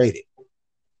underrated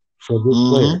for this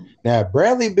player. Now, if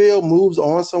Bradley Bill moves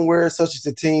on somewhere, such as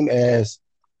a team as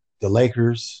the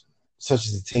Lakers, such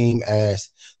as a team as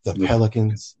the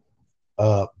Pelicans,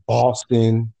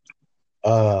 Boston,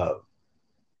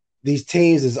 these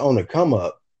teams is on the come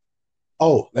up.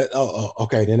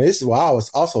 Okay. Then this is why I was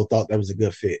also thought that was a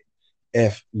good fit.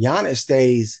 If Giannis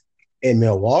stays in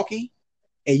Milwaukee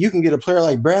and you can get a player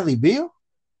like Bradley Beal,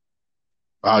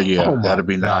 oh yeah, that'd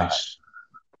be nice.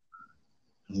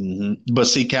 Mm-hmm. But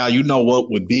see, Cal, you know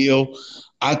what with Bill,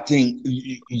 I think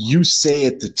you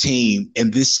said the team,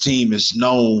 and this team is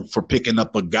known for picking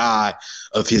up a guy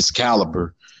of his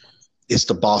caliber. It's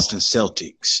the Boston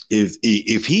Celtics.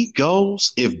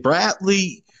 If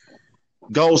Bradley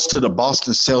goes to the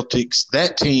Boston Celtics,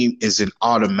 that team is an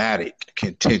automatic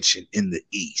contention in the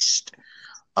East.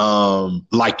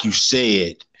 Like you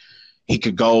said, he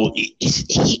could go.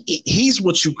 He's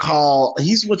what you call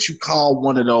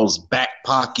one of those back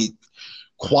pocket,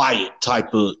 quiet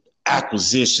type of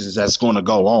acquisitions that's going to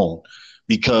go on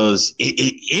because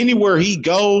anywhere he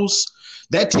goes,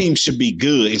 that team should be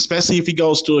good, especially if he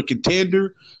goes to a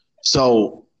contender.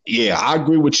 So yeah, I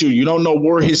agree with you. You don't know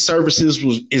where his services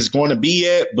is going to be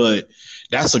at, but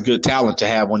that's a good talent to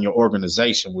have on your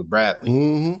organization with Bradley.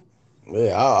 Mm-hmm.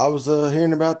 Yeah, I was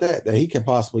hearing about that he can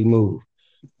possibly move,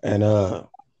 and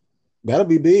that'll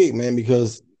be big, man,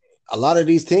 because a lot of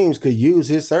these teams could use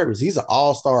his service. He's an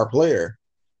all-star player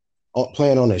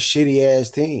playing on a shitty ass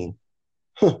team,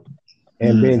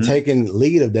 and been taking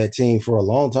lead of that team for a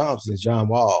long time since John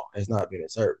Wall has not been in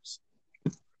service.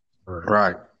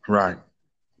 Right.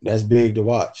 That's big to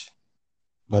watch.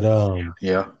 But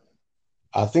yeah,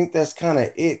 I think that's kind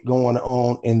of it going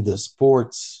on in the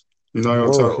sports.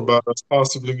 Y'all talk about us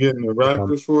possibly getting the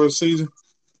Raptors for a season.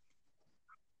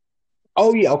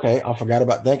 Oh yeah, okay. I forgot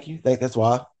about. Thank you. That's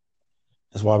why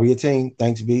we a team.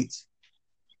 Thanks, Beats.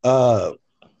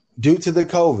 Due to the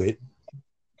COVID,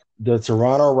 the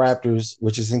Toronto Raptors,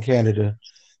 which is in Canada,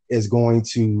 is going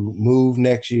to move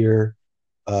next year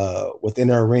within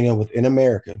an arena within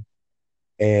America.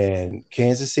 And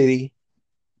Kansas City,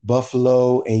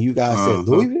 Buffalo, and you guys said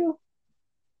Louisville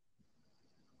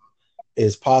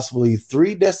is possibly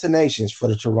 3 destinations for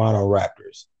the Toronto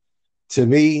Raptors. To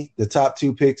me, the top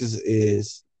 2 picks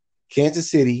is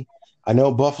Kansas City. I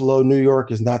know Buffalo, New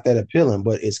York is not that appealing,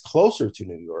 but it's closer to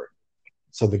New York.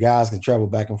 So the guys can travel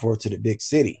back and forth to the big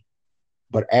city.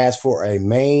 But as for a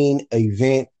main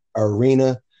event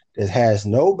arena that has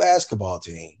no basketball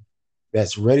team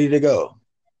that's ready to go,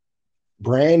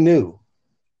 brand new,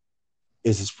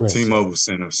 is a Sprint T-Mobile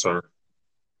Center, sir.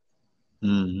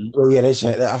 Mm-hmm. Oh yeah,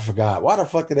 I forgot. Why the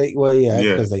fuck did they? Well, yeah,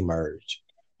 because they merged.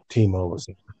 T-Mobile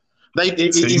Center.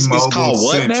 It's called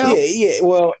what now? Yeah.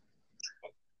 Well,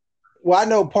 I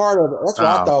know part of it. That's what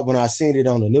I thought when I seen it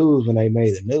on the news when they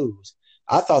made the news.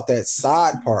 I thought that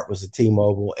side part was the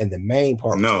T-Mobile and the main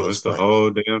part was no, it's Sprint. The whole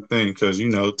damn thing because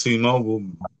T-Mobile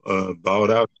bought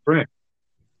out Sprint.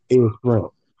 It was Sprint.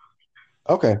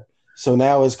 Okay, so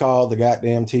now it's called the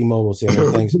goddamn T-Mobile Center.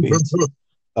 Thanks, Beats.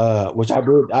 Which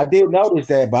I did notice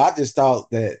that, but I just thought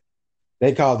that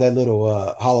they called that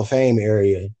little Hall of Fame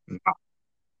area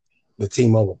the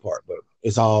T-Mobile part, but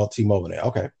it's all T-Mobile now.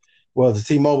 Okay, well, the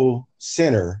T-Mobile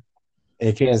Center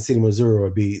in Kansas City, Missouri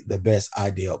would be the best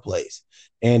ideal place.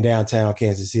 and downtown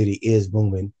Kansas City is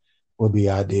booming, would be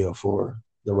ideal for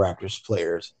the Raptors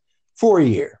players for a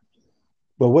year.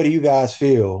 But what do you guys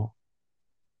feel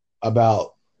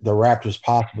about the Raptors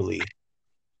possibly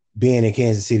being in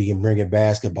Kansas City and bringing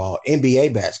basketball,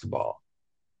 NBA basketball,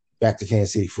 back to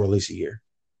Kansas City for at least a year?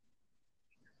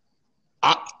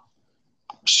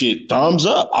 Shit, thumbs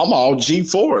up. I'm all G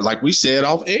for it. Like we said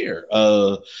off air.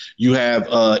 You have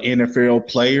NFL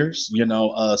players,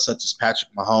 such as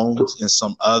Patrick Mahomes and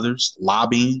some others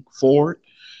lobbying for it.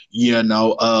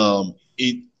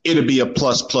 It'll be a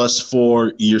plus plus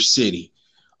for your city.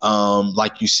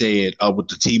 Like you said, with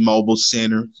the T-Mobile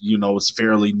Center, it's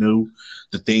fairly new.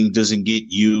 The thing doesn't get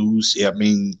used. I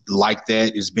mean, like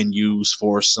that, it's been used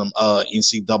for some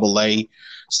NCAA,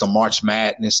 some March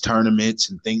Madness tournaments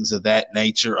and things of that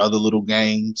nature, other little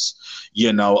games,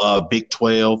 Big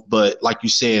 12. But like you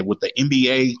said, with the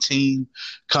NBA team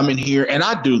coming here, and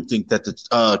I do think that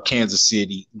the Kansas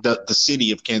City, the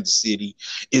city of Kansas City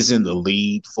is in the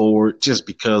lead for it just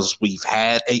because we've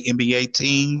had a NBA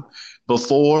team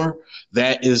before.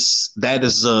 That is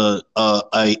a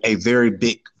very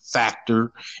big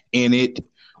factor in it.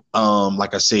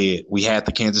 Like I said, we had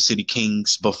the Kansas City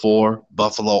Kings before.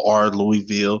 Buffalo or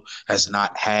Louisville has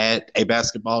not had a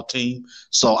basketball team.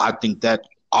 So I think that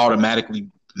automatically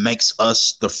makes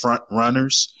us the front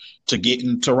runners to get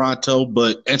in Toronto.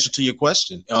 But answer to your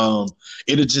question,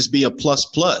 it'll just be a plus,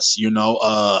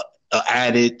 a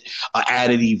added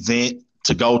event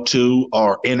to go to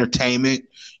or entertainment,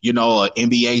 an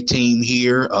NBA team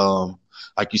here.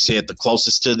 Like you said, the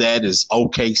closest to that is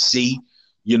OKC,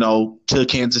 to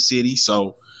Kansas City.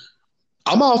 So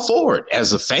I'm all for it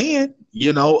as a fan,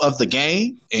 of the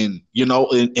game and,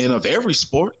 and of every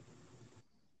sport.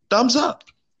 Thumbs up.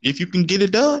 If you can get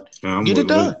it done, get it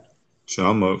done. So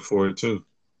I'm up for it too.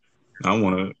 I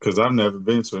want to, because I've never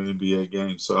been to an NBA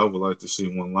game, so I would like to see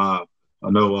one live.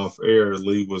 I know off air,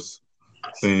 Lee was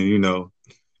saying, you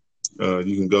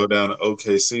can go down to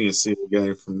OKC and see the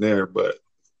game from there, but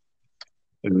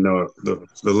the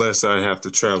less I have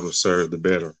to travel, sir, the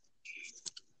better.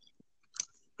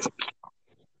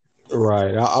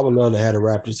 Right. I would love to have the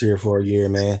Raptors here for a year,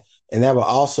 man. And that would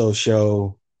also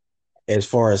show, as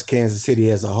far as Kansas City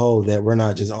as a whole, that we're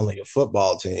not just only a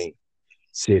football team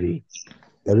city,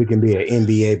 that we can be an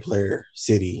NBA player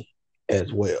city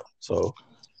as well. So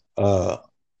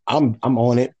I'm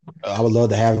on it. I would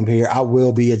love to have him here. I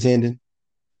will be attending.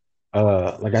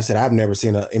 Like I said, I've never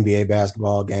seen an NBA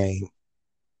basketball game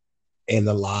in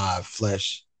the live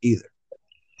flesh either.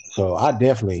 So I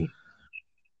definitely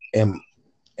am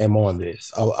on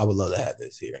this. I would love to have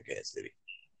this here in Kansas City.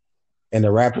 And the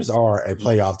Raptors are a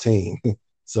playoff team.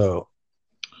 So,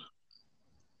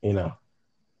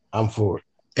 I'm for it.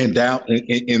 And down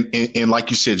and like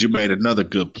you said, you made another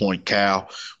good point, Cal,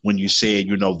 when you said,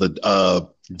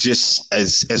 just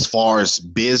as far as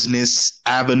business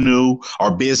avenue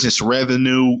or business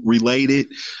revenue related,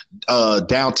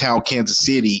 downtown Kansas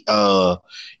City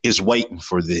is waiting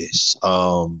for this.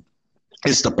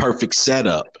 It's the perfect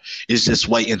setup. It's just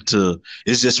waiting to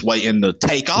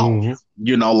take off,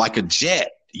 like a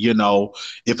jet.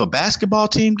 If a basketball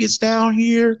team gets down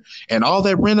here and all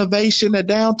that renovation that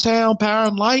downtown Power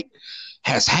and Light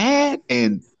has had,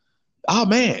 and oh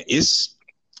man, it's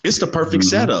the perfect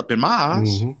setup in my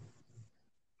eyes.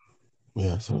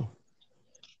 Yeah, so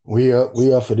we up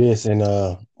for this, and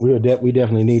we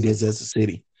definitely need this as a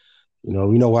city. We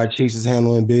know our Chiefs is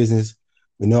handling business.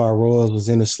 We know our Royals was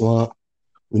in a slump.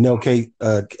 We know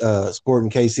Sporting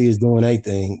KC is doing a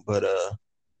thing, but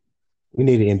we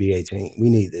need an NBA team. We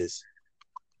need this.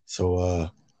 So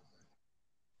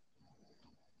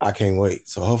I can't wait.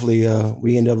 So hopefully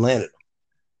we end up landing them,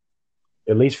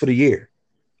 at least for the year.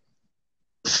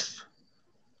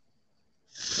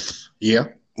 Yeah.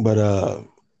 But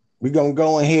we're going to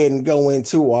go ahead and go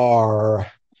into our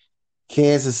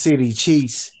Kansas City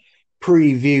Chiefs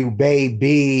preview,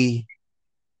 baby.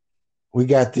 We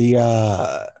got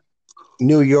the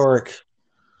New York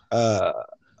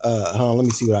let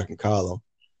me see what I can call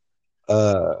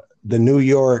them. The New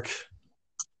York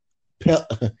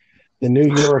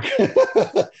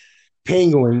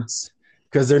Penguins,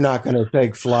 because they're not going to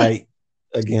take flight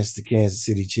against the Kansas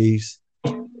City Chiefs.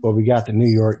 But we got the New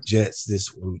York Jets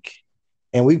this week.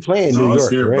 And we play in New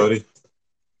York, here, correct? buddy.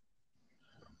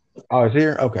 Oh, it's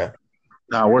here? Okay.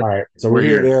 No, all right. So we're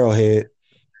here at Arrowhead,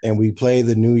 and we play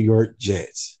the New York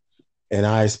Jets. And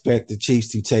I expect the Chiefs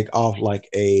to take off like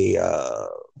a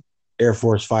Air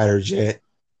Force fighter jet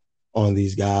on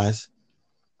these guys.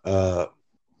 But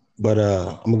I'm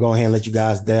going to go ahead and let you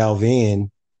guys delve in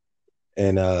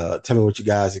and tell me what you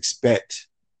guys expect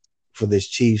for this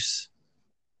Chiefs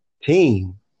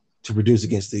team to produce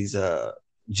against these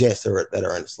Jets that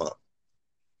are in the slump.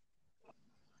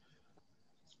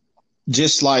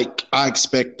 Just like I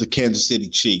expect the Kansas City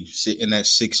Chiefs sitting at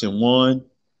 6-1,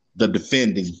 the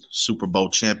defending Super Bowl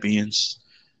champions,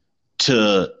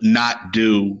 to not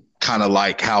do kind of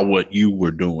like how what you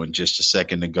were doing just a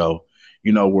second ago,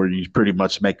 where you're pretty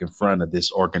much making fun of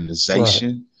this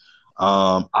organization.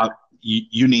 Right.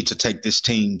 You need to take this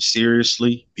team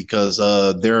seriously because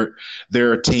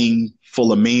they're a team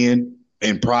full of men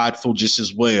and prideful just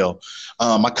as well.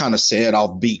 I kind of said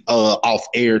off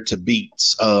air to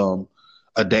Beats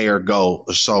a day ago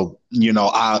or so.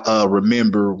 I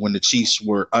remember when the Chiefs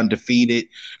were undefeated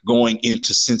going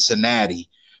into Cincinnati,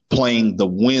 playing the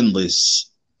winless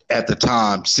at the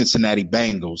time Cincinnati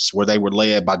Bengals, where they were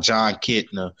led by John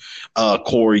Kitna,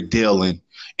 Corey Dillon,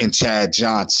 and Chad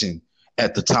Johnson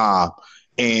at the time.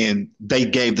 And they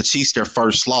gave the Chiefs their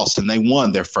first loss, and they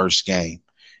won their first game.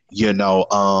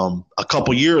 A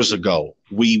couple years ago,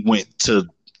 we went to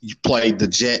play the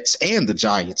Jets and the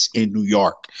Giants in New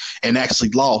York and actually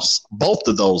lost both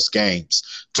of those games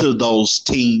to those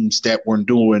teams that were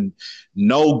doing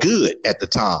no good at the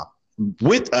time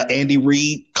with an Andy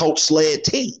Reid coach-led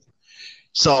team.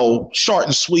 So short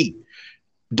and sweet,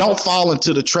 don't fall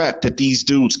into the trap that these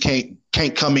dudes can't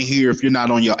come in here if you're not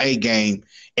on your A game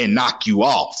and knock you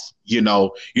off. You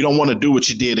don't want to do what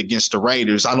you did against the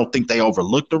Raiders. I don't think they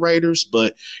overlooked the Raiders,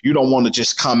 but you don't want to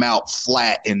just come out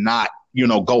flat and not,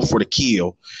 go for the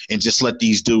kill and just let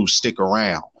these dudes stick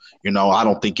around. I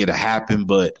don't think it'll happen,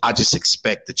 but I just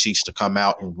expect the Chiefs to come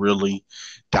out and really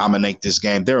dominate this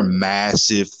game. They're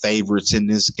massive favorites in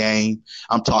this game.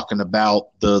 I'm talking about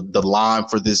the line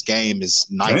for this game is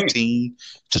 19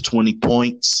 to 20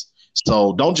 points.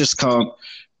 So don't just come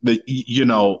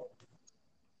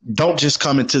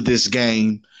into this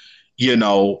game,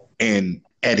 and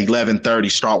at 11:30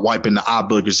 start wiping the eye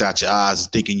boogers out your eyes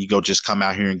thinking you go just come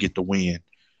out here and get the win.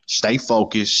 Stay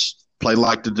focused, play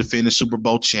like the defending Super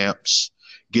Bowl champs,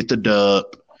 get the dub,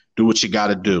 do what you got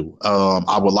to do.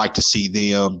 I would like to see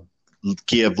them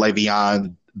give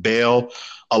Le'Veon Bell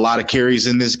a lot of carries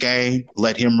in this game,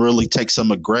 let him really take some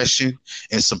aggression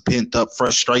and some pent-up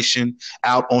frustration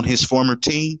out on his former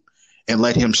team and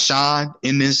let him shine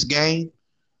in this game.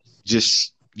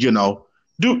 Just,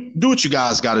 do what you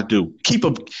guys got to do. Keep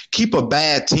a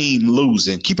bad team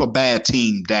losing, keep a bad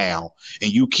team down,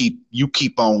 and you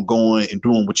keep on going and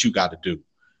doing what you got to do.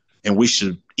 And we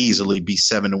should easily be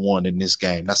 7-1 in this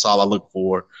game. That's all I look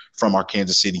for from our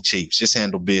Kansas City Chiefs. Just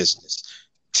handle business,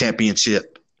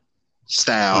 championship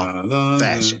style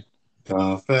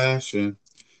fashion.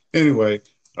 Anyway,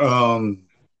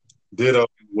 ditto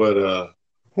what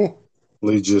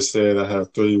Lee just said. I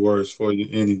have 3 words for you.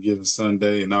 Any given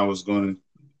Sunday, and I was going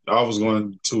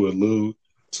to allude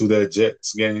to that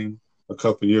Jets game a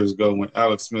couple years ago when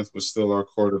Alex Smith was still our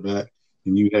quarterback,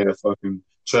 and you had fucking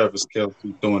Travis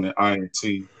Kelce throwing an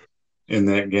INT in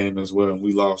that game as well, and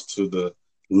we lost to the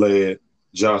led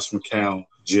Josh McCown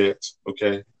Jets.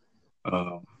 Okay,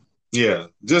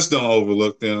 just don't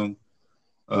overlook them.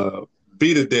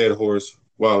 Beat a dead horse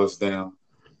while it's down.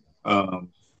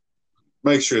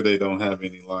 Make sure they don't have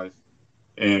any life.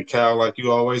 And Cal, like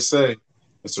you always say,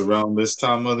 it's around this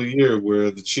time of the year where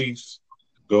the Chiefs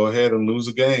go ahead and lose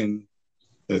a game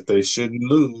that they shouldn't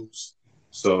lose.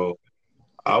 So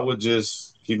I would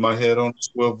just keep my head on the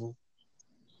swivel,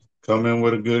 come in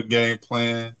with a good game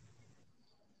plan,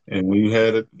 and when you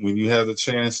have the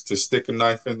chance to stick a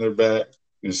knife in their back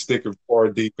and stick it far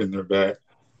deep in their back,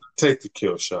 take the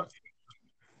kill shot,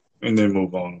 and then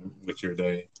move on with your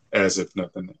day as if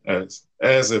nothing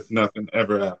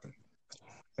ever happened.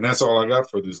 And that's all I got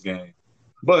for this game.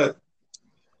 But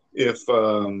if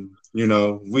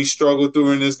we struggle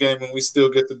through in this game and we still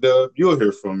get the dub, you'll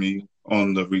hear from me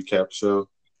on the recap show.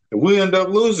 If we end up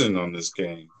losing on this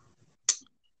game,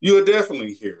 you'll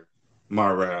definitely hear my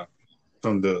rap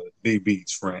from the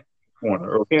D-Beats front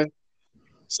corner, okay?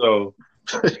 So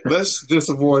let's just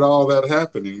avoid all that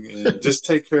happening and just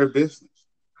take care of business.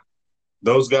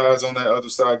 Those guys on that other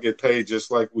side get paid just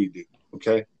like we do,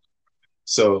 okay?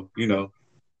 So,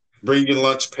 bring your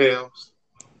lunch pails,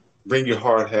 bring your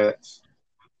hard hats,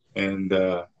 and,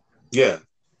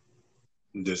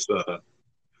 just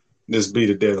beat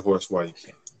a dead horse while you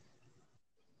can.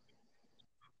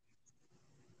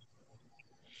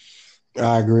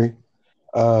 I agree.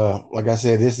 Like I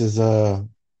said, this is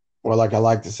like I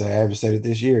like to say, I haven't said it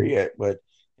this year yet, but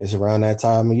it's around that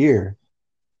time of year.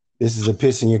 This is a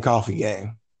piss in your coffee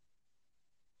game.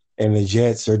 And the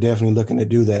Jets are definitely looking to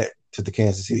do that to the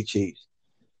Kansas City Chiefs.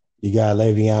 You got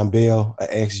Le'Veon Bell, an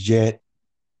ex-Jet,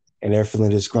 and they're feeling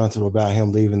disgruntled about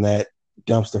him leaving that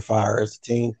dumpster fire as a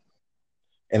team.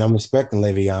 And I'm expecting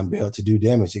Le'Veon Bell to do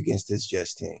damage against this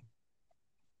Jets team.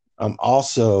 I'm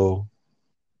also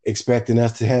expecting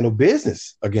us to handle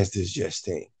business against this Jets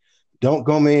team. Don't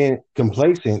go in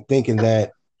complacent thinking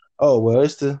that, oh, well,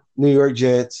 it's the New York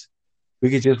Jets. We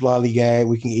could just lollygag.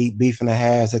 We can eat beef in the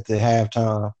halves at the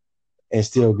halftime and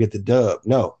still get the dub.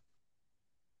 No.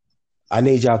 I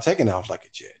need y'all taking off like a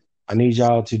jet. I need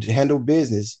y'all to handle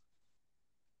business,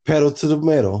 pedal to the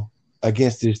metal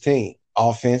against this team,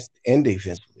 offense and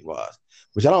defensively wise,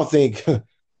 which I don't think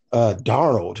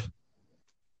Darnold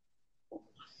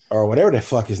or whatever the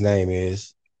fuck his name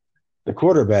is, the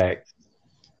quarterback,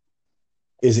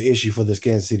 is an issue for this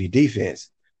Kansas City defense.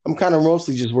 I'm kind of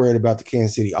mostly just worried about the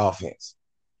Kansas City offense.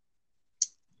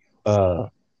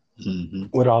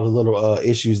 With all the little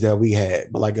issues that we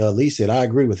had. But like Lee said, I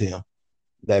agree with him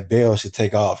that Bell should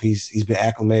take off. He's been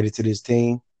acclimated to this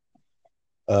team.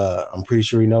 I'm pretty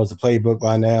sure he knows the playbook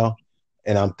by now.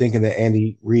 And I'm thinking that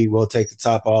Andy Reid will take the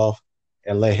top off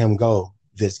and let him go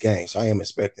this game. So I am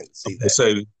expecting to see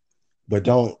that. But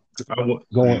don't go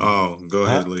on. Go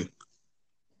ahead, Lee.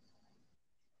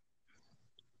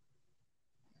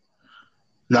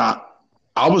 Nah,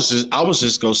 I was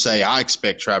just gonna say I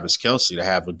expect Travis Kelce to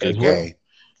have a good game.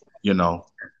 You know,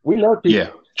 we know.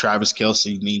 Yeah, Travis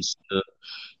Kelce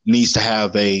needs to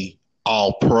have a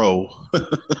All Pro,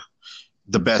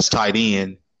 the best tight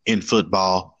end in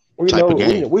football type of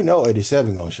game. We know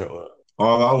 87 gonna show up.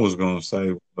 All I was gonna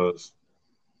say was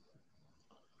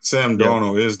Sam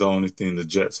Darnold is the only thing the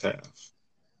Jets have.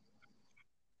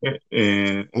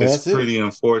 And it's pretty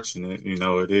unfortunate. You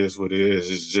know, it is what it is.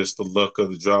 It's just the luck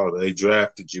of the draw. They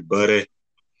drafted you, buddy.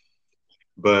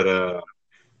 But,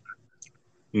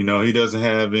 you know, he doesn't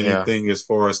have anything as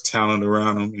far as talent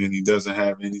around him, and he doesn't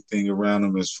have anything around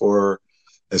him as far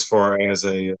as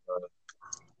a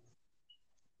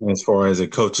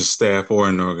coach's staff or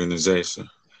an organization.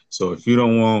 So if you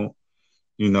don't want,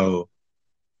 you know,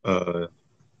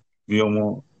 you don't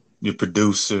want your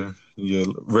producer, your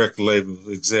record label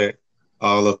exec,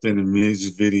 all up in the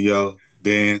music video,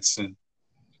 dancing,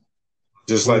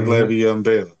 just like Le'Veon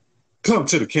Bell. Come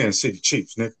to the Kansas City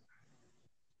Chiefs, nigga.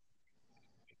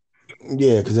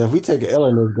 Yeah, because if we take an L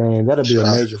in this game, that'll be a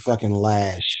major fucking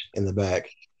lash in the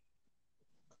back.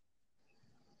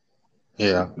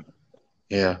 Yeah.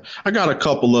 I got a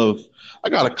couple of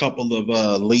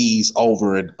Lees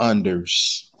over and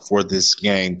unders for this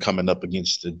game coming up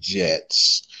against the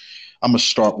Jets. I'm going to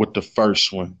start with the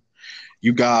first one.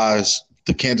 You guys,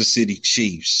 the Kansas City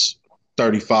Chiefs,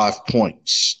 35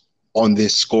 points on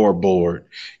this scoreboard.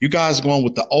 You guys going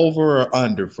with the over or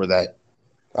under for that?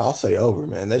 I'll say over,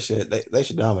 man. They should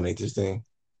dominate this thing.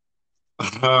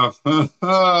 I'm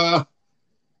gonna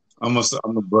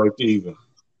break even.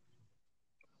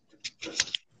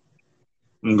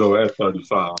 I'm gonna go at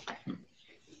 35.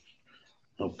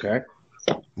 Okay.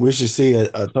 We should see a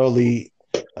totally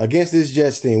against this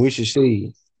Jets team. We should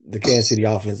see the Kansas City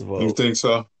offensive vote. You think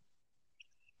so?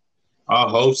 I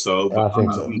hope so. But I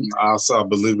think so. I'll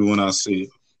believe it when I see it.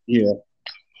 Yeah.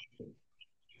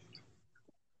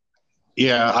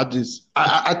 Yeah,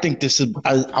 I think this is.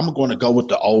 I'm going to go with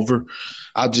the over.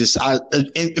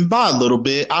 And by a little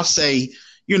bit, I say,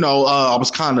 you know, I was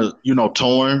kind of, you know,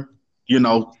 torn, you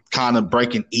know, kind of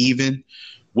breaking even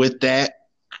with that,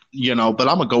 you know, but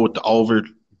I'm gonna go with the over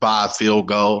by a field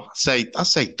goal. I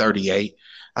say 38.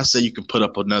 I say you can put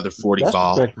up another 40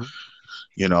 ball.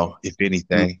 You know, if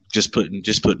anything, just putting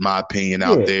my opinion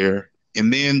out there.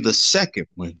 And then the second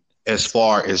one, as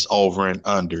far as over and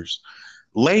unders.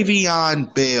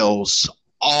 Le'Veon Bell's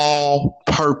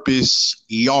all-purpose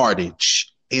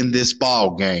yardage in this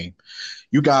ball game.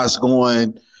 You guys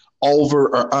going over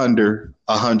or under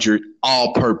 100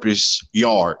 all-purpose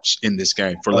yards in this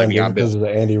game for Le'Veon Bell? Because of the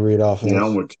Andy Reid offense. Yeah,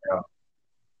 I'm with you.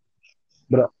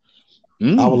 But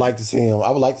I would like to see him.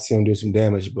 I would like to see him do some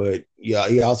damage. But yeah,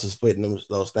 he also splitting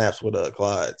those snaps with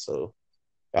Clyde. So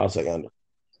I'll say under.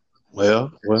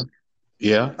 Well,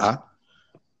 yeah.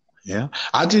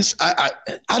 I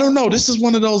don't know. This is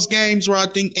one of those games where I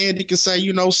think Andy can say,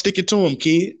 you know, stick it to him,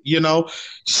 kid. You know,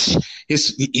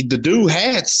 the dude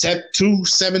had 2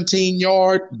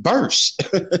 17-yard bursts,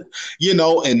 you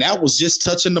know, and that was just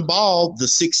touching the ball the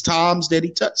 6 times that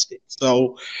he touched it.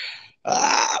 So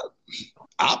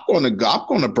I'm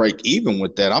gonna break even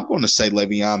with that. I'm gonna say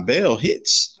Le'Veon Bell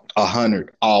hits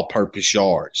 100 all-purpose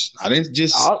yards. I didn't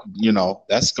just, you know,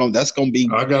 that's gonna be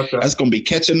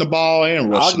catching the ball and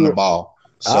rushing the ball.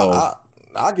 So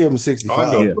I'll give him 65.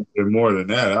 I'll go a bit more than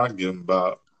that. I'll give him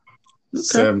about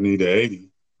 70 to 80.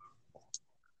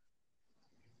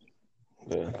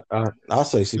 Yeah, I'll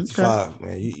say Okay. 65,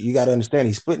 man. You got to understand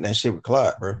he's splitting that shit with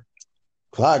Clyde, bro.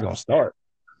 Clyde gonna start.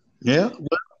 Yeah.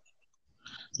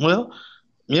 Well,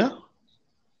 yeah.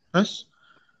 That's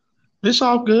it's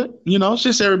all good. You know, it's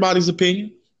just everybody's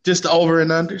opinion. Just the over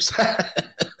and unders.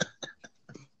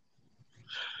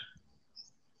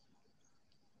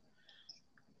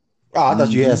 Oh, I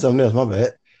thought you had Mm-hmm. something else. My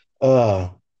bad. Uh,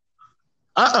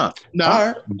 all No.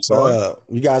 right. I'm sorry.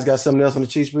 You guys got something else on the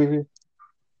Chiefs preview?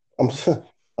 I'm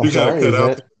I'm You got to sorry. cut Is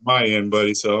out that my end,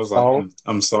 buddy. So I was like, all?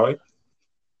 I'm sorry.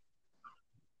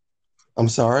 I'm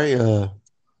sorry.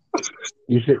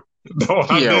 You said No,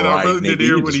 I Yeah, did. I right, really did nigga.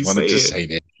 hear You what just he want to just said. say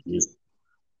that.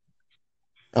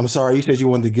 I'm sorry. You said you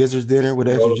wanted the Gizzards dinner with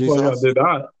extra No, the G fuck I sauce. did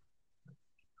not.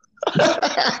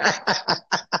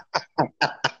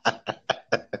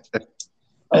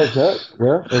 Okay.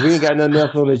 Well, if we ain't got nothing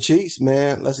else on the Chiefs,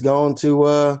 man, let's go on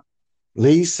to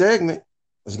Lee's segment.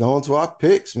 Let's go on to our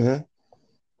picks, man.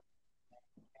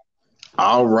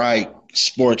 All right,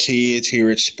 sports heads here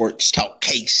at Sports Talk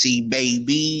KC,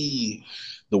 baby.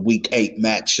 The week 8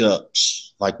 matchups.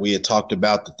 Like we had talked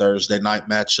about, the Thursday night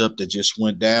matchup that just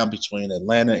went down between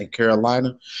Atlanta and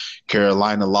Carolina.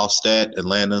 Carolina lost that.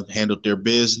 Atlanta handled their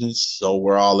business. So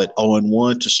we're all at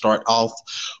 0-1 to start off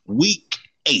week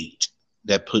 8.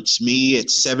 That puts me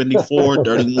at 74,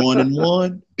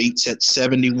 31-1. Beats at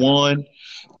 71,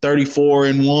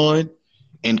 34-1,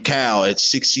 and Cal at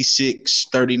 66,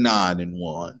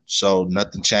 39-1. So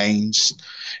nothing changed.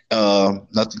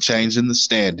 Nothing changed in the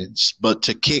standings. But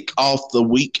to kick off the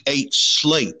week 8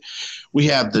 slate, we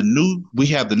have the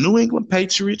New England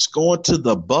Patriots going to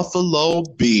the Buffalo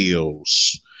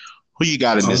Bills. Who you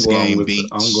got in this game, I'm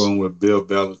Beats? going with Bill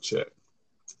Belichick.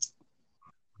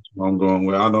 I'm going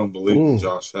with. I don't believe in Mm.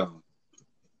 Josh Allen.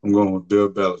 I'm going with Bill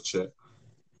Belichick.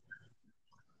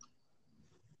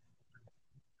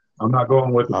 I'm not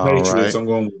going with the All Patriots. right. I'm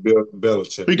going with Bill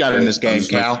Belichick. Who you got in this I'm game,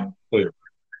 just making Cal? it clear.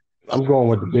 I'm going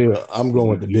with the Bill. I'm going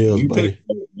with the Bills, You pick.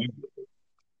 buddy.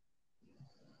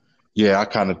 Yeah, I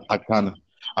kind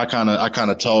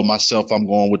of told myself I'm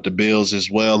going with the Bills as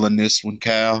well in this one,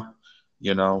 Cal.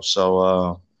 You know,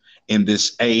 so in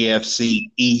this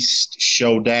AFC East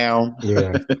showdown,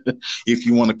 Yeah. if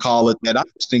you want to call it that, I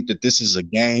just think that this is a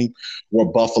game where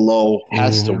Buffalo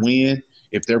has to Mm-hmm. win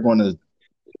if they're going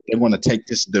to take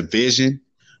this division.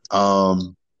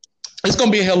 Um, it's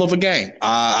going to be a hell of a game.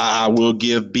 I will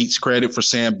give Beats credit for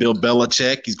saying Bill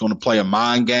Belichick. He's going to play a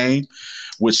mind game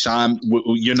with Sean,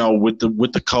 with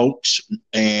the coach,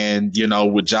 and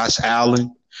with Josh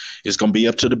Allen. It's going to be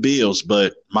up to the Bills.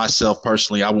 But myself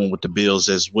personally, I went with the Bills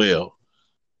as well.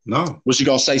 No, Was you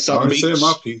going to say I something, already said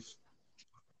my Beats?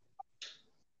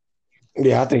 piece.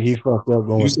 Yeah, I think he fucked up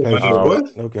going You with the said I did All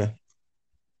Patriots. right. what? Okay.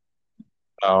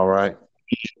 All right.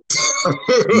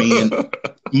 Me and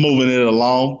moving it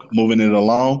along.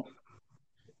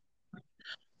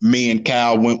 Me and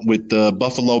Kyle went with the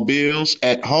Buffalo Bills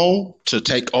at home to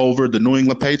take over the New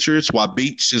England Patriots, while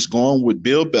Beach is going with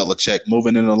Bill Belichick.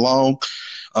 Moving it along,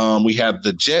 we have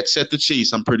the Jets at the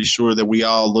Chiefs. I'm pretty sure that we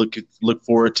all look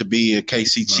for it to be a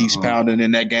KC Chiefs uh-huh. pounding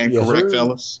in that game. Yes, Correct, sir.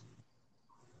 fellas?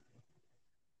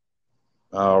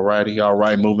 All righty, all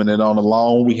right. Moving it on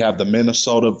along, we have the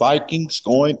Minnesota Vikings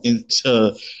going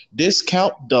into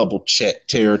discount double check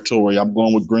territory. I'm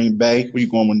going with Green Bay. Who you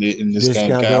going with in this game,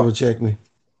 Discount double Cal? check me.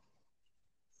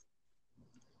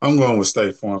 I'm going with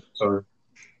State Farm, sir.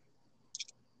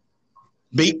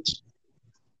 Beat.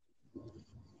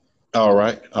 All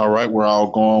right, all right. We're all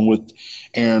going with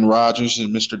Aaron Rodgers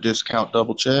and Mr. Discount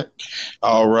Double Check.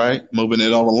 All right, moving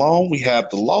it on along. We have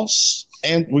the Las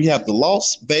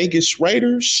Vegas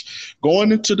Raiders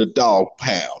going into the dog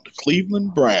pound, the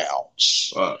Cleveland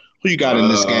Browns. Uh, Who you got in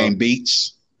this uh, game,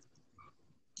 Beats?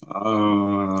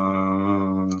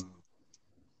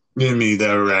 Give me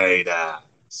the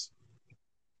Raiders.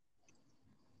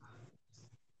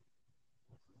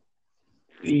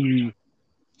 Who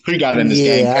you got in this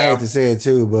game, Yeah, I hate Cal? to say it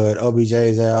too, but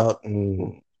OBJ's out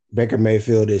and Baker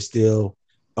Mayfield is still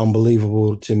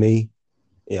unbelievable to me.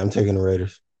 Yeah, I'm taking the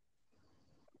Raiders.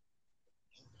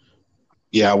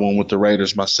 Yeah, I went with the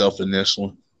Raiders myself in this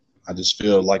one. I just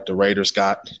feel like the Raiders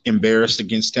got embarrassed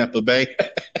against Tampa Bay.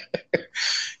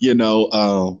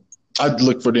 I'd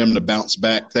look for them to bounce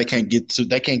back. They can't get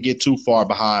too far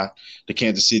behind the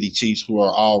Kansas City Chiefs, who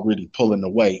are already pulling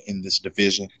away in this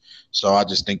division. So I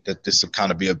just think that this will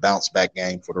kind of be a bounce back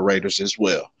game for the Raiders as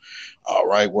well. All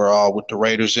right, we're all with the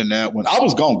Raiders in that one. I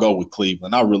was gonna go with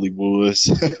Cleveland. I really was.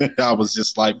 I was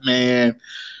just like, man,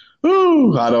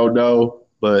 I don't know,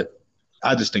 but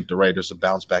I just think the Raiders will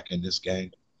bounce back in this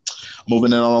game.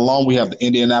 Moving it on along, we have the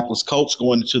Indianapolis Colts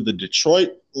going into the Detroit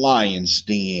Lions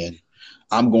den.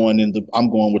 I'm going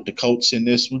with the Colts in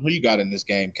this one. Who you got in this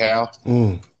game, Cal?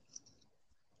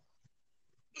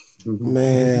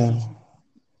 Man,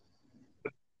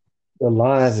 the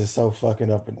Lions is so fucking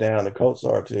up and down. The Colts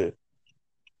are too.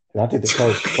 And I think the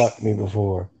Colts fucked me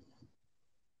before.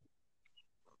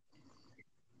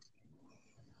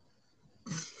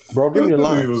 Bro, give me the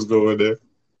Lions. He was going there.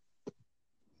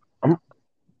 I'm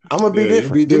gonna be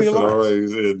different. Be give different. Me the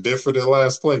Lions. All right, different in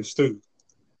last place too.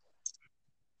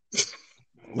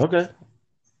 Okay.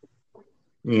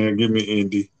 Yeah, give me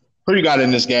Indy. Who you got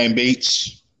in this game,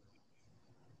 Beats?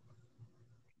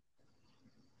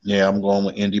 Yeah, I'm going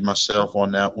with Indy myself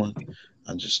on that one.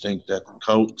 I just think that the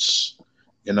Colts,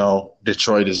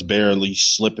 Detroit is barely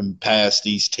slipping past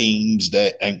these teams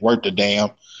that ain't worth a damn.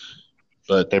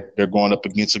 But they're going up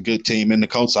against a good team in the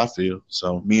Colts, I feel.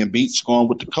 So me and Beats going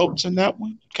with the Colts in that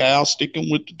one. Cal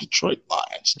sticking with the Detroit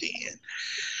Lions then.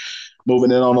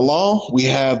 Moving it on along, we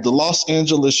have the Los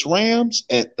Angeles Rams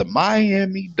at the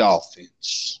Miami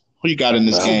Dolphins. Who you got in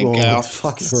this game, Cal?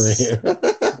 Fucking Rams.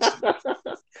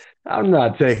 I'm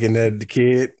not taking that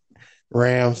kid.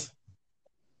 Rams.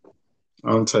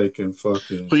 I'm taking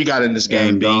fucking. Who you got in this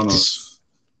game, Beats?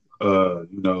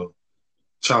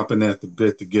 Chopping at the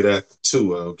bit to get at the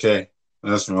Tua, okay?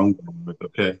 That's what I'm going with,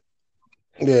 okay?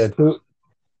 Yeah,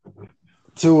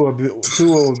 Tua will be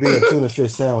a tuna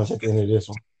fish sandwich at the end of this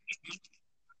one.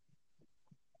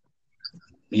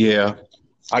 Yeah.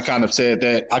 I kind of said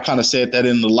that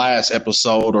in the last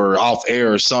episode or off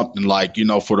air or something like,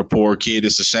 for the poor kid,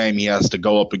 it's a shame he has to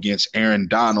go up against Aaron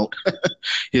Donald,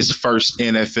 his first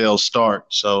NFL start.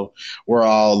 So we're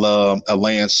all a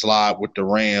landslide with the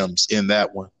Rams in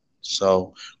that one.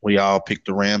 So we all picked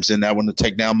the Rams in that one to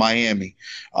take down Miami.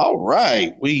 All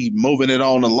right, we moving it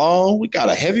on along. We got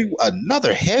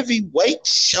another heavyweight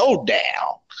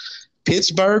showdown.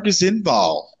 Pittsburgh is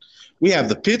involved. We have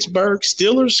the Pittsburgh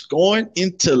Steelers going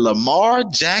into Lamar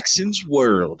Jackson's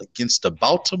world against the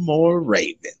Baltimore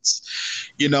Ravens.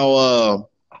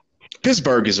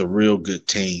 Pittsburgh is a real good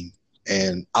team,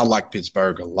 and I like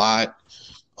Pittsburgh a lot.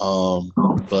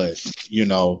 But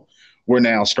we're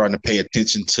now starting to pay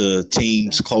attention to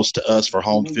teams close to us for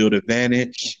home field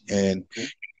advantage. And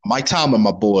Mike Tomlin,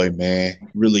 my boy, man,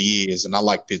 really is. And I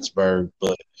like Pittsburgh,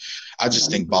 but I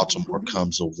just think Baltimore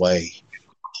comes away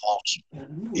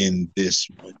in this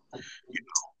one.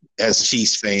 As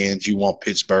Chiefs fans, you want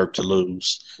Pittsburgh to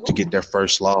lose to get their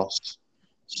first loss.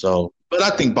 So, but I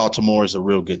think Baltimore is a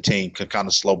real good team, can kind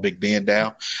of slow Big Ben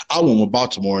down. I went with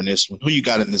Baltimore in this one. Who you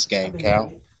got in this game,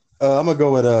 Cal? I'm going to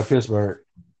go with Pittsburgh.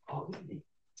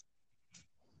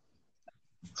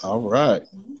 All right.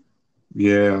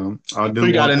 Yeah, I do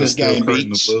want got in the this game, curtain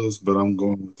Beats? to lose, but I'm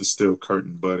going with the steel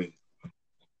curtain, buddy.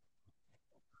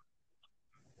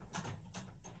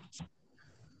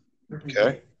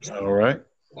 Okay. All right.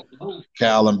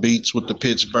 Cal and Beats with the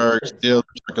Pittsburgh still.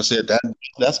 Like I said,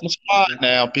 that's my spot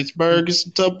now. Pittsburgh is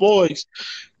some tough boys.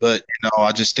 But,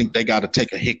 I just think they got to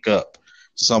take a hiccup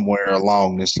somewhere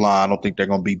along this line. I don't think they're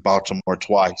going to beat Baltimore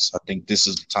twice. I think this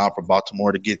is the time for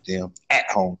Baltimore to get them at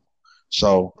home.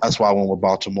 So that's why I went with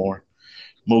Baltimore.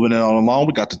 Moving it on along,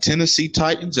 we got the Tennessee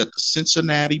Titans at the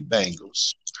Cincinnati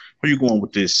Bengals. Who you going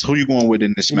with this? Who you going with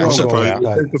in this matchup?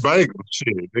 The Bengals.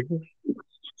 Shit, nigga.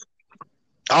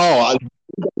 Oh,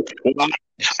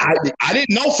 I didn't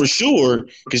know for sure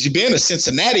because you've been a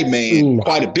Cincinnati man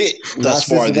quite a bit thus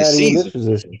far this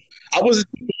season. I wasn't.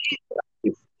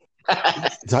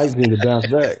 Titans need to bounce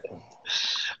back.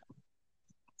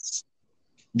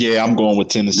 Yeah, I'm going with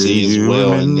Tennessee as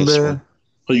well in this one.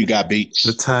 Who you got, Beats?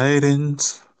 The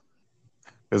Titans.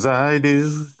 Because I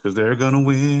do. Because they're going to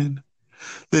win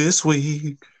this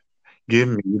week. Give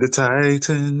me the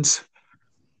Titans.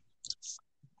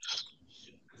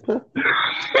 Yeah.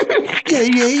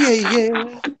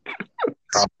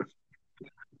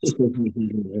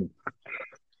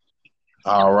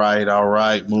 All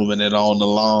right. Moving it on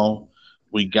along.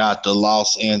 We got the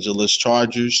Los Angeles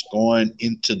Chargers going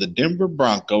into the Denver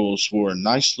Broncos for a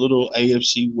nice little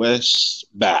AFC West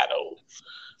battle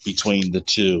between the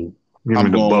two.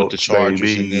 I'm going with the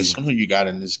Chargers in this. Who you got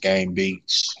in this game,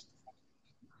 Beats?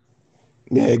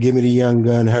 Yeah, give me the young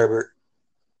gun, Herbert.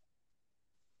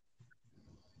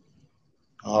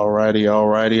 All righty.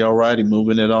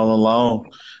 Moving it on along.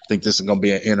 I think this is going to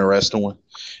be an interesting one.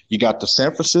 You got the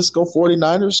San Francisco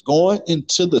 49ers going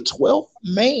into the 12th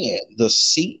man, the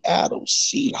Seattle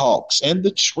Seahawks and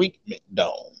the Treatment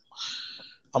Dome.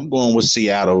 I'm going with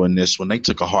Seattle in this one. They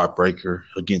took a heartbreaker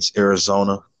against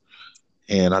Arizona,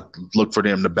 and I look for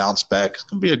them to bounce back. It's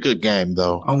going to be a good game,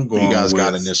 though. I'm going Who you guys with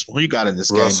got in this one? Who you got in this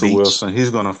Russell game, Beats? Wilson. He's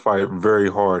going to fight very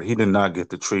hard. He did not get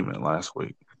the treatment last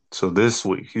week. So this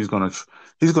week he's gonna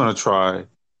try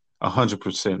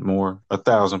 100% more,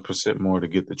 1,000% more to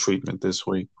get the treatment this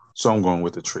week. So I'm going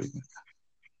with the treatment.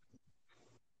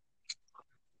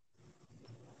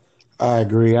 I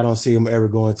agree. I don't see him ever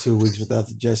going 2 weeks without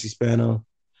the Jesse Spano.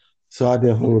 So I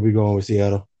definitely will be going with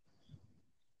Seattle.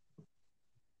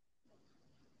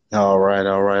 All right,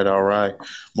 all right, all right.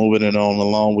 Moving it on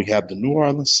along, we have the New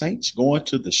Orleans Saints going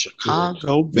to the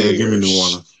Chicago Bears. Yeah, give me New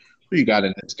Orleans. Who you got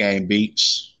in this game,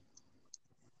 Beats?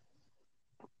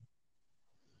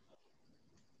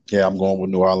 Yeah, I'm going with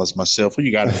New Orleans myself. Who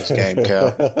you got in this game,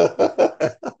 Cal?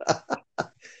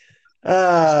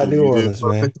 New Orleans,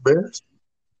 man. Pick the Bears?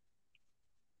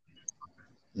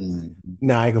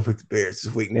 Nah, I ain't gonna pick the Bears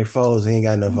this week. Nick Foles, he ain't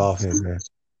got enough offense, man.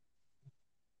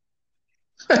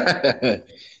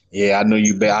 Yeah, I knew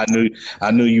you.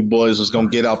 I knew you boys was gonna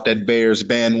get off that Bears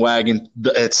bandwagon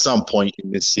at some point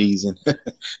in this season.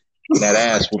 That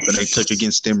ass whooping they took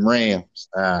against them Rams.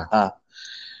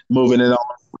 Moving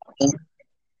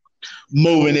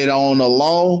it on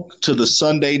along to the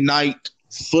Sunday night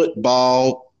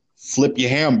football flip your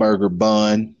hamburger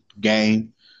bun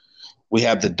game. We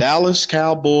have the Dallas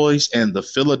Cowboys and the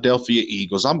Philadelphia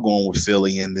Eagles. I'm going with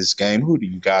Philly in this game. Who do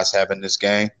you guys have in this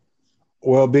game?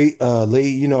 Well, Lee,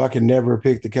 I can never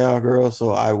pick the Cowgirls,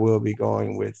 so I will be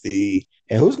going with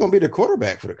and who's going to be the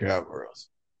quarterback for the Cowgirls?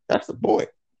 That's the point.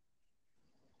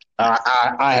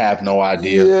 I have no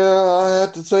idea. Yeah, I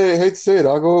have to say, I hate to say it,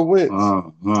 I'll go with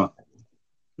Wentz.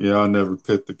 Yeah, I'll never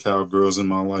pick the Cowgirls in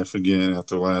my life again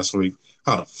after last week.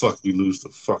 How the fuck you lose to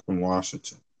fucking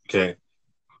Washington? Okay.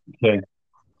 I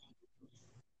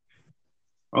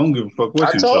don't give a fuck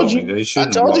what you told me. I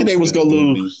told you they was going to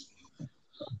lose.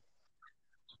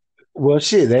 Well,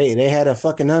 shit, they had a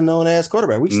fucking unknown ass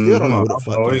quarterback. We still don't know who the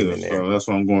fuck came in there. So that's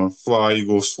why I'm going fly,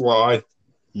 Eagles, fly.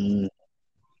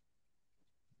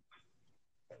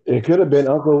 It could have been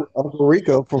Uncle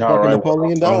Rico from fucking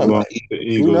Napoleon Dynamite. The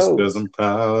Eagles because I'm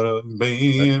proud of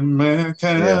being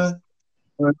mankind.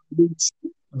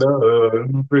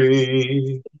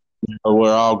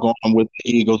 We're all going with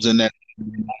the Eagles in that.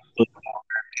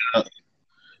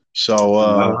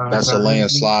 So that's a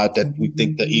landslide that we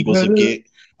think the Eagles will get.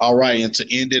 All right, and to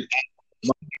end it,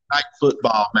 Monday Night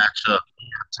Football matchup.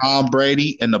 Tom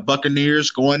Brady and the Buccaneers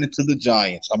going into the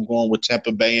Giants. I'm going with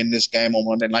Tampa Bay in this game on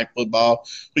Monday Night Football.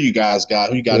 Who you guys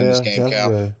got? Who you got in this game,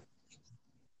 Cal?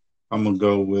 I'm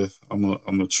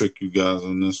gonna trick you guys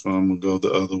on this one. I'm gonna go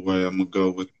the other way. I'm gonna go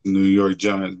with New York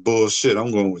Giants. Bullshit. I'm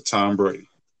going with Tom Brady.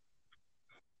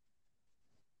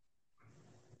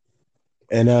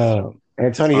 And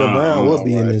Antonio Brown will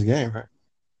be in this game, right?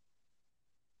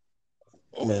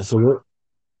 Man, so what?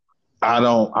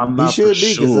 I'm not he should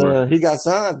be sure. He got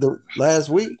signed last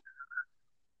week.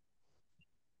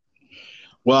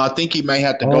 Well, I think he may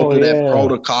have to go through that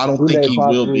protocol. I don't think he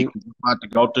will be. He might have to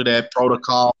go through that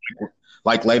protocol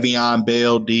like Le'Veon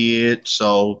Bell did.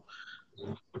 So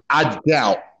I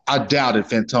doubt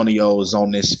if Antonio is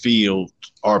on this field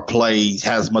or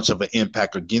has much of an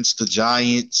impact against the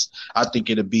Giants. I think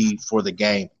it'll be for the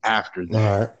game after that.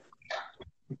 All right.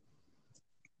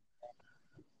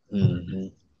 Mm-hmm.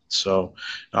 So,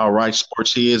 all right,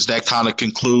 sports heads, that kind of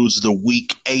concludes the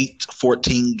Week 8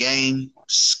 14 game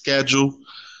schedule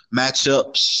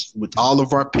matchups with all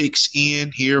of our picks in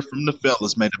here from the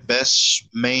fellas. May the best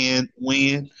man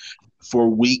win for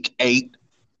Week 8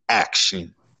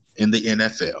 action in the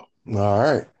NFL. All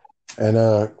right. And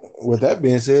with that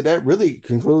being said, that really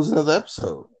concludes another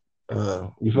episode.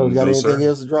 You folks got anything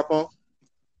else to drop on?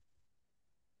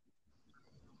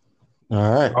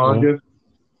 All right.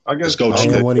 I guess go. I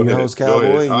am one of your hosts,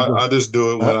 Calboi. I just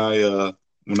do it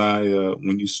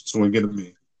when you swing it at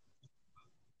me.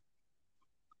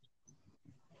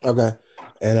 Okay.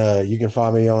 And you can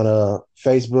find me on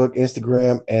Facebook,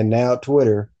 Instagram, and now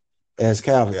Twitter as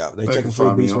Calvia. They can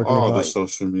find me on all the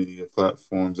social media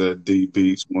platforms at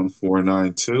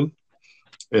DEBEATS1492.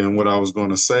 And what I was going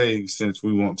to say, since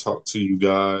we won't talk to you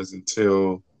guys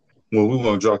we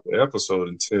won't drop the episode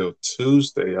until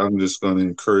Tuesday, I'm just going to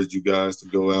encourage you guys to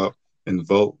go out and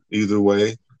vote either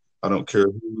way. I don't care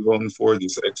who you're voting for,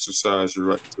 just exercise your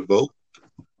right to vote.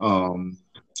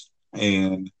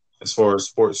 And as far as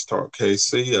Sports Talk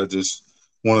KC, I just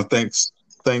want to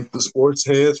thank the sports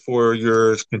heads for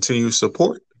your continued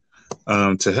support.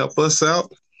 To help us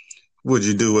out, would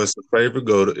you do us a favor?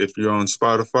 If you're on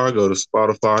Spotify, go to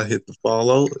Spotify, hit the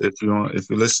follow. If you're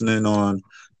listening on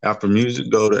Apple Music,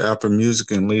 go to Apple Music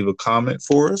and leave a comment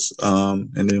for us. And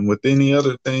then with any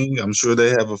other thing, I'm sure they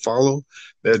have a follow.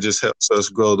 That just helps us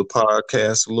grow the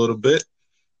podcast a little bit.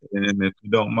 And if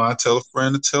you don't mind, tell a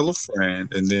friend to tell a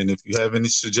friend. And then if you have any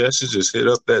suggestions, just hit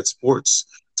up that Sports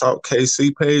Talk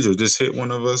KC page, or just hit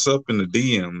one of us up in the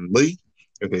DM. Lee,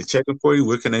 if they're checking for you,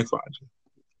 where can they find you?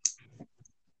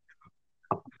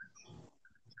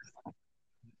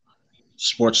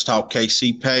 Sports Talk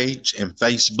KC page and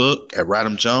Facebook at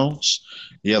Radham Jones.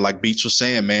 Yeah, like Beats was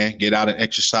saying, man, get out and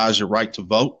exercise your right to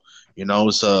vote. You know,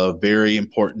 it's a very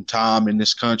important time in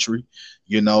this country,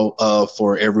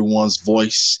 for everyone's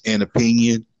voice and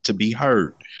opinion to be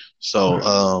heard.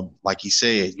 So, like he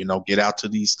said, get out to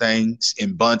these things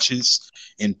in bunches,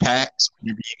 in packs,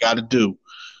 whatever you got to do,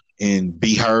 and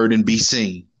be heard and be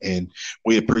seen. And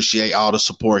we appreciate all the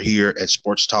support here at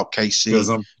Sports Talk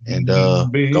KC. And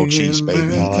go Chiefs,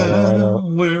 baby.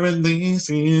 We're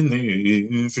releasing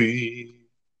it.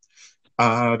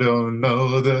 I don't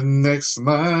know the next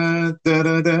line. Da,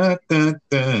 da, da, da,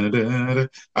 da, da, da.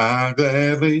 I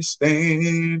gladly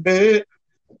stand it.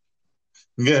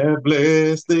 God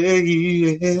bless the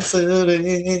USA.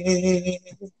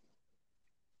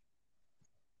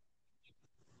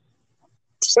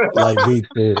 Like Beat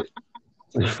said.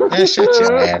 Man, shut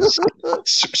your ass.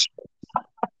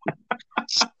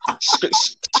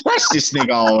 Scratch this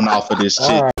nigga on off of this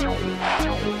shit,